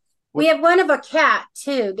Chala. We have one of a cat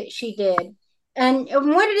too that she did, and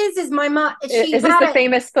what it is my mom. Is this the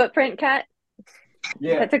famous footprint cat?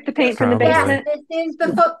 Yeah, that took the paint from the basement. This is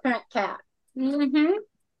the footprint cat. Mm-hmm.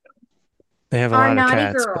 They have a lot of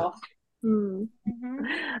cats. Girl. Mm-hmm.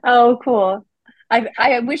 Oh, cool!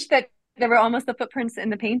 I wish that there were almost the footprints in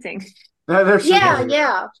the painting.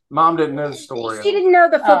 Yeah. Mom didn't know the story. She didn't know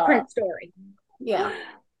the footprint story. Yeah.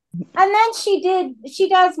 And then she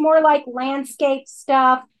does more like landscape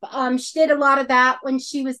stuff. She did a lot of that when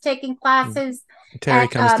she was taking classes. When Terry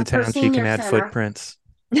comes to town, she can add footprints.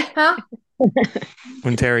 Huh?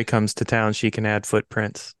 When Terry comes to town, she can add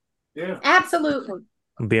footprints. Yeah. Absolutely.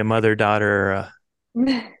 It'll be a mother-daughter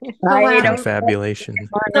confabulation.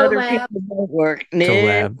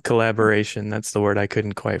 Collaboration. That's the word I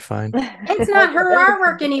couldn't quite find. It's not her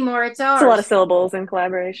artwork anymore. It's ours. It's a lot of syllables in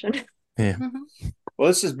collaboration. Yeah. Mm-hmm. Well,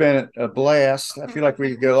 this has been a blast. I feel like we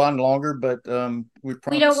could go on longer, but we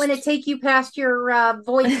don't want to take you past your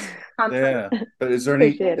voice comfort. Yeah, but is there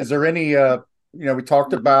any we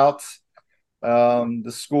talked about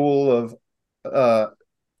the School of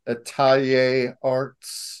Atelier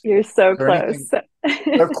Arts. You're so close.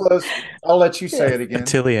 So close. I'll let you say it again.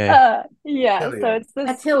 Atelier. So it's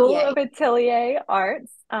the School of Atelier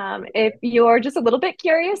Arts. If you're just a little bit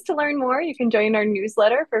curious to learn more, you can join our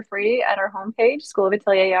newsletter for free at our homepage,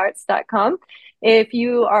 schoolofatelierarts.com. If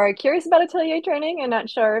you are curious about atelier training and not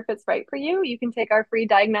sure if it's right for you, you can take our free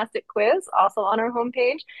diagnostic quiz, also on our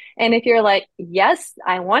homepage. And if you're like, yes,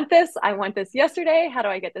 I want this yesterday, how do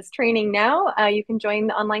I get this training now? You can join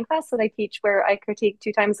the online class that I teach, where I critique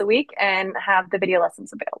 2 times a week and have the video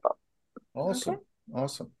lessons available. Awesome. Okay.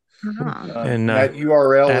 Awesome. And that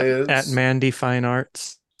URL is at Mandy Fine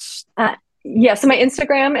Arts. So my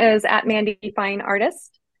Instagram is at Mandy Fine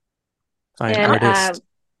Artist. Artist.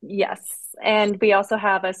 Yes. And we also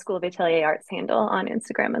have a School of Atelier Arts handle on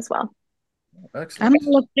Instagram as well. Excellent. I'm going to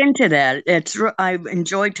look into that. I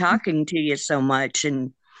enjoyed talking to you so much,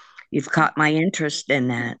 and you've caught my interest in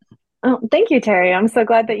that. Oh, thank you, Terry. I'm so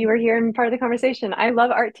glad that you were here and part of the conversation. I love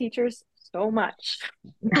art teachers so much.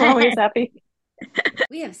 I'm always happy.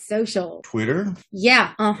 We have social. Twitter.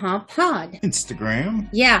 Yeah, pod. Instagram.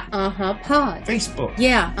 Yeah, pod. Facebook.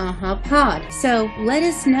 Yeah, pod. So let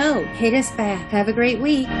us know. Hit us back. Have a great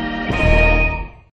week.